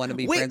 We don't want to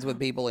be friends with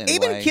people anyway.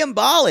 Even Kim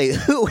Bali,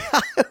 who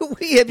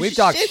we've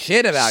talked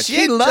shit about.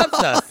 She loves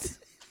us.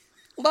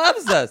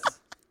 Loves us.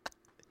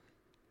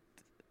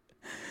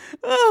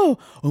 Oh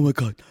my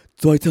God.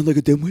 Do I sound like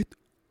a dimwit?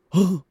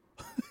 Oh.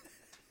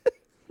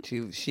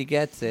 She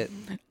gets it.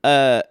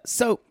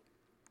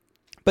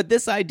 But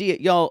this idea,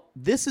 y'all,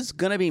 this is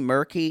going to be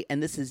murky,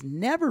 and this is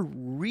never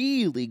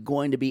really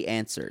going to be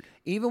answered.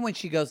 Even when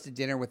she goes to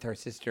dinner with her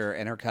sister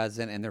and her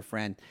cousin and their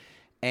friend,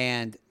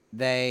 and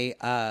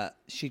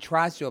she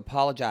tries to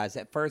apologize.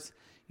 At first,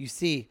 you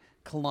see,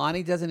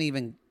 Kalani doesn't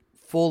even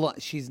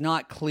she's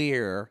not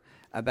clear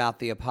about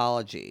the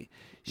apology.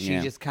 She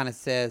just kind of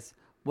says,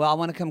 well, I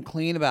want to come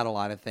clean about a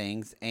lot of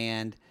things.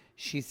 And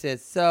she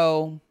says,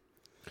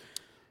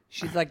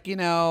 she's like,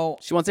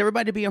 she wants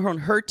everybody to be on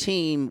her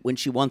team when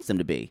she wants them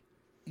to be.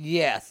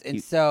 Yes,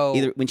 and so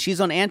either when she's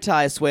on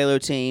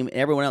anti-Asuelo team,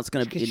 everyone else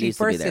needs to be there. She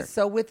first says,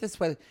 so with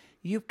Asuelo,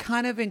 you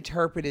kind of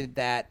interpreted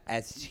that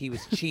as he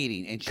was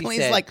cheating, and she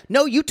Colleen's said, like,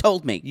 no, you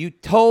told me. You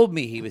told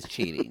me he was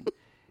cheating,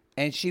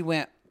 and she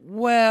went,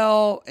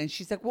 well, and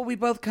she's like, well, we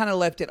both kind of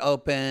left it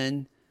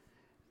open,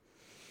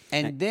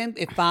 and then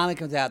it finally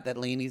comes out that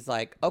Leanie's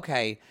like,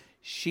 okay,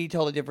 she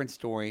told a different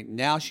story.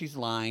 Now she's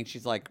lying.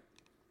 She's like,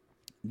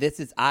 this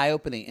is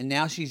eye-opening. And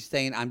now she's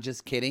saying, I'm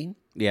just kidding.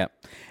 Yeah.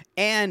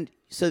 And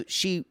so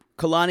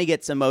Kalani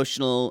gets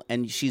emotional,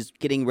 and she's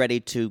getting ready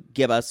to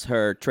give us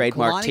her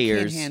trademark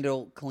tears. Kalani can't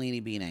handle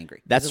Kalani being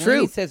angry. That's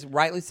true. He says,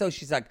 rightly so.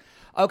 She's like,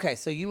 okay,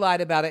 so you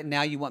lied about it, and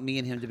now you want me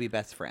and him to be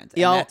best friends.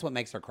 And that's what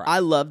makes her cry. I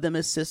love them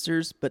as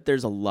sisters, but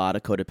there's a lot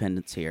of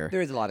codependence here.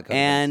 There is a lot of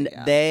codependence.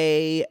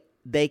 And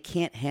they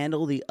can't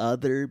handle the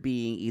other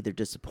being either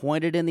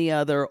disappointed in the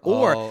other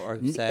or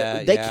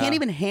sad. They can't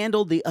even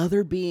handle the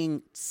other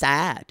being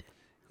sad.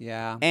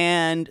 Yeah.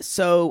 And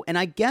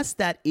I guess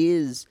that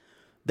is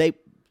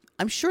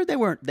I'm sure they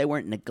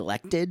weren't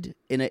neglected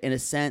in a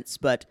sense,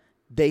 but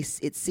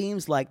it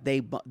seems like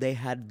they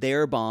had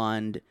their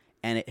bond,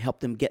 and it helped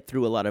them get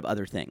through a lot of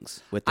other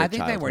things with their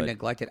childhood. I think they were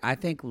neglected. I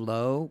think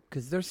Lo,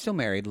 because they're still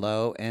married,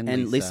 Lo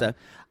and Lisa.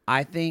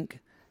 I think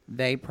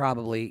they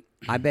probably,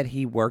 I bet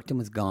he worked and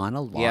was gone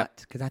a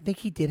lot, because I think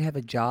he did have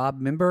a job.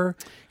 Remember,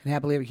 in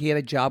Happily Ever, he had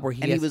a job where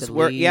he had to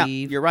leave. Yeah,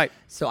 you're right.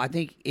 So I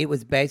think it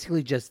was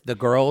basically just the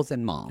girls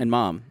and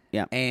mom.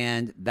 Yeah,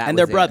 and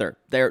their brother,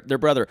 their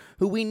brother,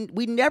 who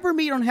we never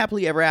meet on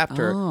Happily Ever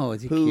After. Oh,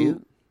 is he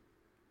cute?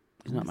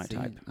 He's not my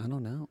type. I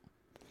don't know.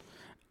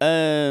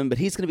 But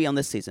he's going to be on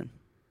this season.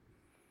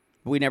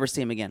 We never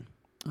see him again.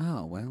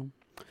 Oh, well.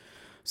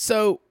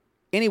 So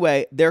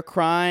anyway, they're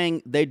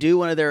crying. They do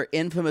one of their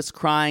infamous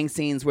crying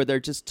scenes where they're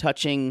just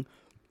touching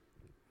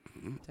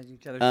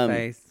each other's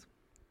face.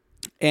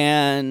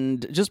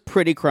 And just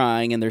pretty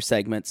crying in their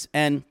segments.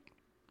 And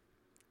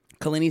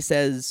Kalani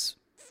says,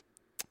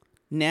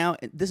 now,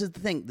 this is the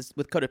thing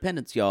with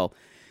codependence, y'all.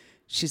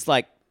 She's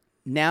like,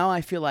 now I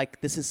feel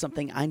like this is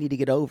something I need to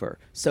get over.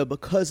 So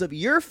because of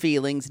your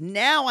feelings,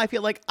 now I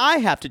feel like I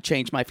have to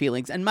change my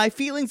feelings. And my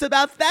feelings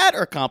about that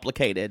are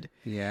complicated.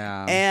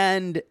 Yeah.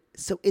 And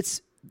so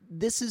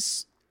this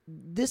is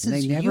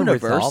never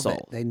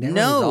universal. They never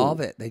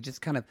resolve it. They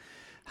just kind of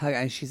hug.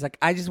 And she's like,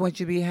 I just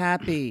want you to be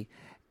happy.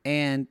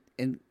 And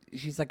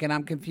she's like, and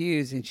I'm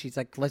confused. And she's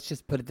like, let's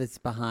just put this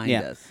behind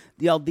us.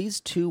 Y'all,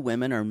 these two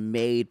women are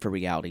made for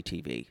reality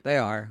TV. They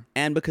are.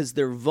 And because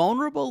they're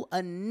vulnerable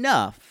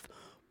enough,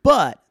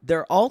 but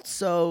they're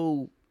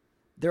also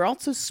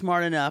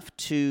smart enough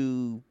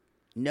to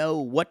know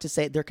what to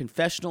say. Their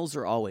confessionals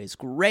are always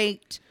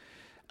great.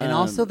 And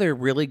also they're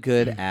really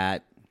good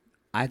at,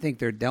 I think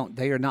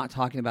they are not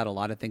talking about a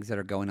lot of things that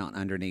are going on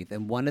underneath.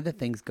 And one of the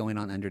things going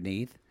on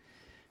underneath,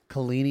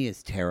 Kalini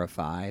is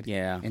terrified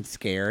and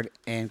scared,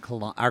 and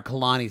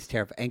Kalani's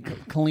terrified, and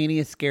Kalini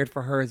is scared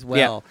for her as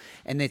well.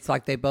 And it's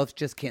like they both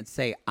just can't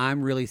say,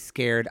 I'm really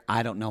scared.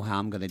 I don't know how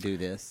I'm going to do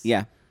this.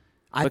 Yeah.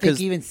 I think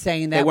even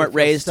saying that they weren't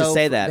raised to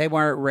say that. They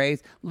weren't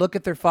raised. Look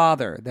at their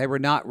father. They were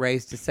not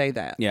raised to say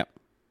that. Yeah.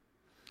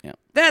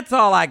 That's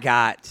all I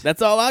got.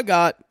 That's all I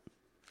got.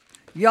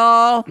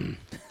 Y'all,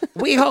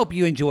 we hope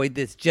you enjoyed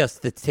this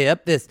Just the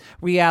Tip, this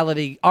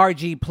reality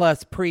RG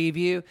Plus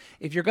preview.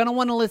 If you're going to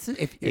want to listen,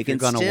 if you you're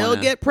can still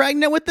get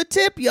pregnant with the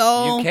tip,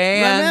 y'all. You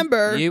can.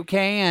 Remember. You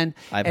can.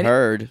 I've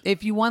heard.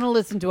 If you want to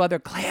listen to other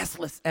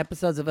classless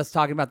episodes of us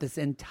talking about this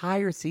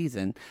entire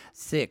season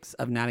 6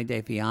 of 90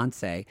 Day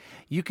Fiancé,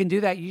 you can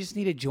do that. You just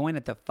need to join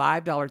at the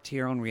 $5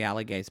 tier on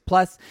Reality Gaze.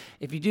 Plus,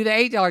 if you do the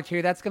 $8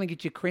 tier, that's going to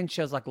get you cringe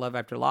shows like Love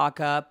After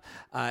Lockup,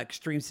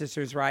 Extreme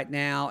Sisters right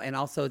now, and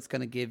also it's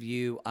going to give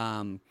you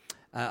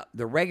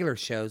the regular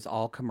shows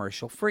all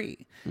commercial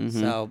free.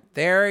 So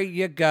there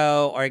you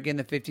go. Or again,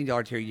 the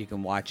 $15 tier, you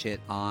can watch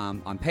it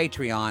on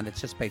Patreon. It's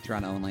just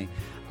Patreon only,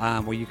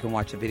 where you can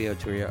watch a video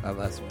tour of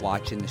us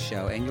watching the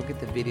show, and you'll get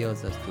the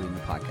videos of us doing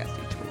the podcast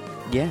each week.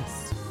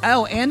 Yes.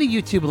 Oh, and the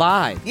YouTube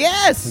Live.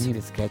 Yes. We need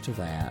to schedule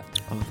that.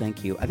 Oh,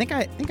 thank you. I think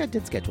I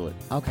did schedule it.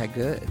 Okay,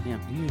 good. Yeah.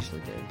 You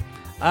usually do.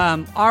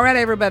 All right,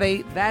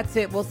 everybody. That's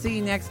it. We'll see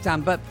you next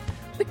time. But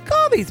we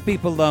call these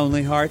people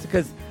lonely hearts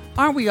because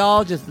aren't we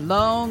all just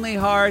lonely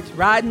hearts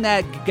riding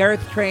that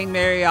Girth Train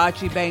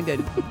mariachi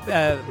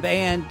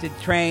band to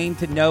train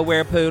to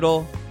nowhere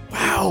poodle?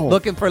 Wow.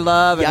 Looking for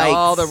love in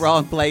all the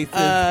wrong places.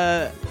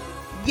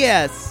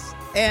 Yes.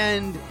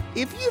 And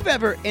if you've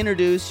ever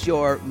introduced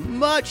your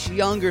much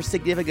younger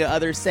significant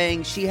other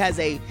saying she has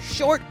a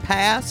short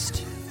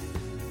past,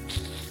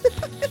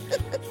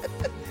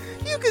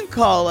 you can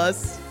call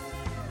us.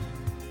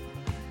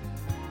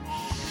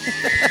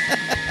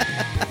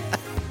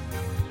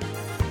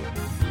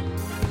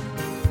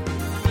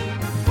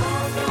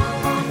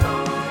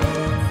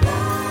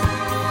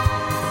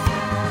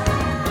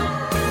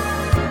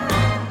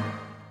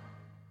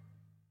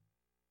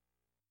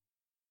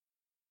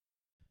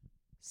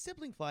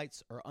 Sibling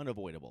fights are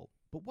unavoidable,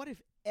 but what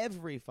if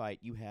every fight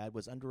you had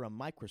was under a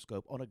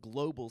microscope on a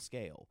global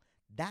scale?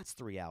 That's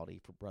the reality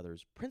for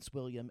brothers Prince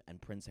William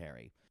and Prince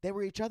Harry. They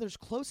were each other's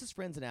closest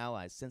friends and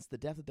allies since the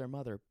death of their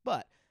mother,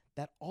 but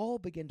that all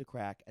began to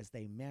crack as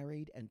they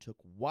married and took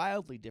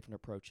wildly different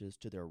approaches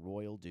to their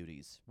royal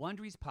duties.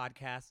 Wondery's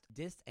podcast,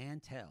 Dis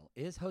and Tell,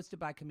 is hosted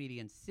by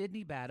comedians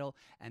Sydney Battle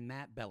and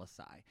Matt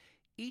Belisai.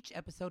 Each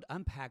episode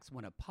unpacks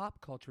one of pop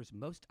culture's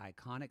most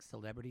iconic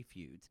celebrity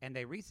feuds, and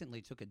they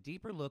recently took a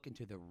deeper look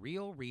into the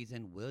real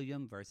reason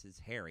William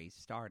versus Harry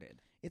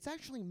started. It's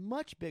actually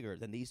much bigger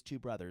than these two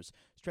brothers,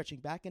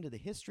 stretching back into the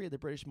history of the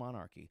British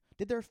monarchy.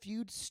 Did their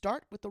feud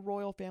start with the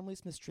royal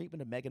family's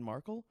mistreatment of Meghan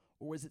Markle,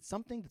 or was it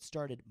something that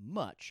started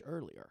much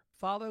earlier?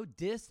 Follow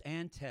Dis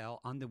and Tell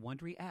on the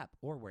Wondery app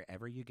or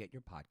wherever you get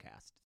your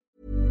podcasts.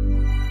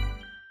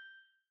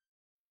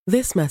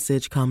 This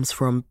message comes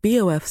from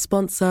BOF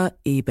sponsor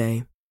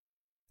eBay.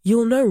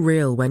 You'll know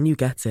real when you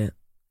get it.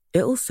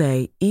 It'll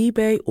say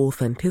eBay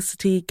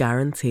Authenticity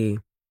Guarantee.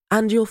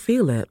 And you'll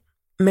feel it.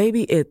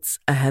 Maybe it's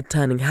a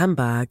head-turning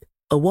handbag,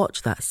 a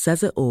watch that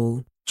says it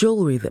all,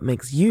 jewelry that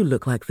makes you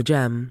look like the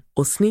gem,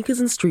 or sneakers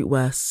and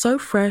streetwear so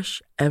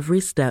fresh every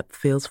step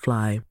feels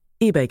fly.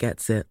 eBay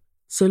gets it.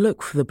 So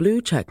look for the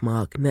blue check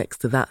mark next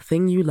to that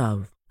thing you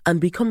love. And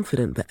be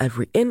confident that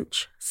every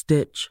inch,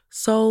 stitch,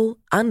 sole,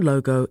 and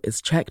logo is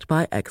checked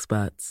by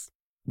experts.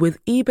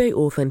 With eBay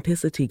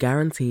Authenticity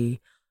Guarantee,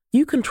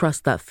 you can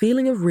trust that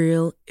feeling of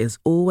real is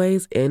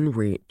always in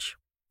reach.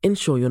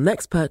 Ensure your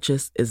next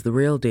purchase is the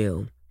real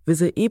deal.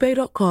 Visit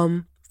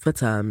eBay.com for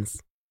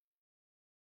terms.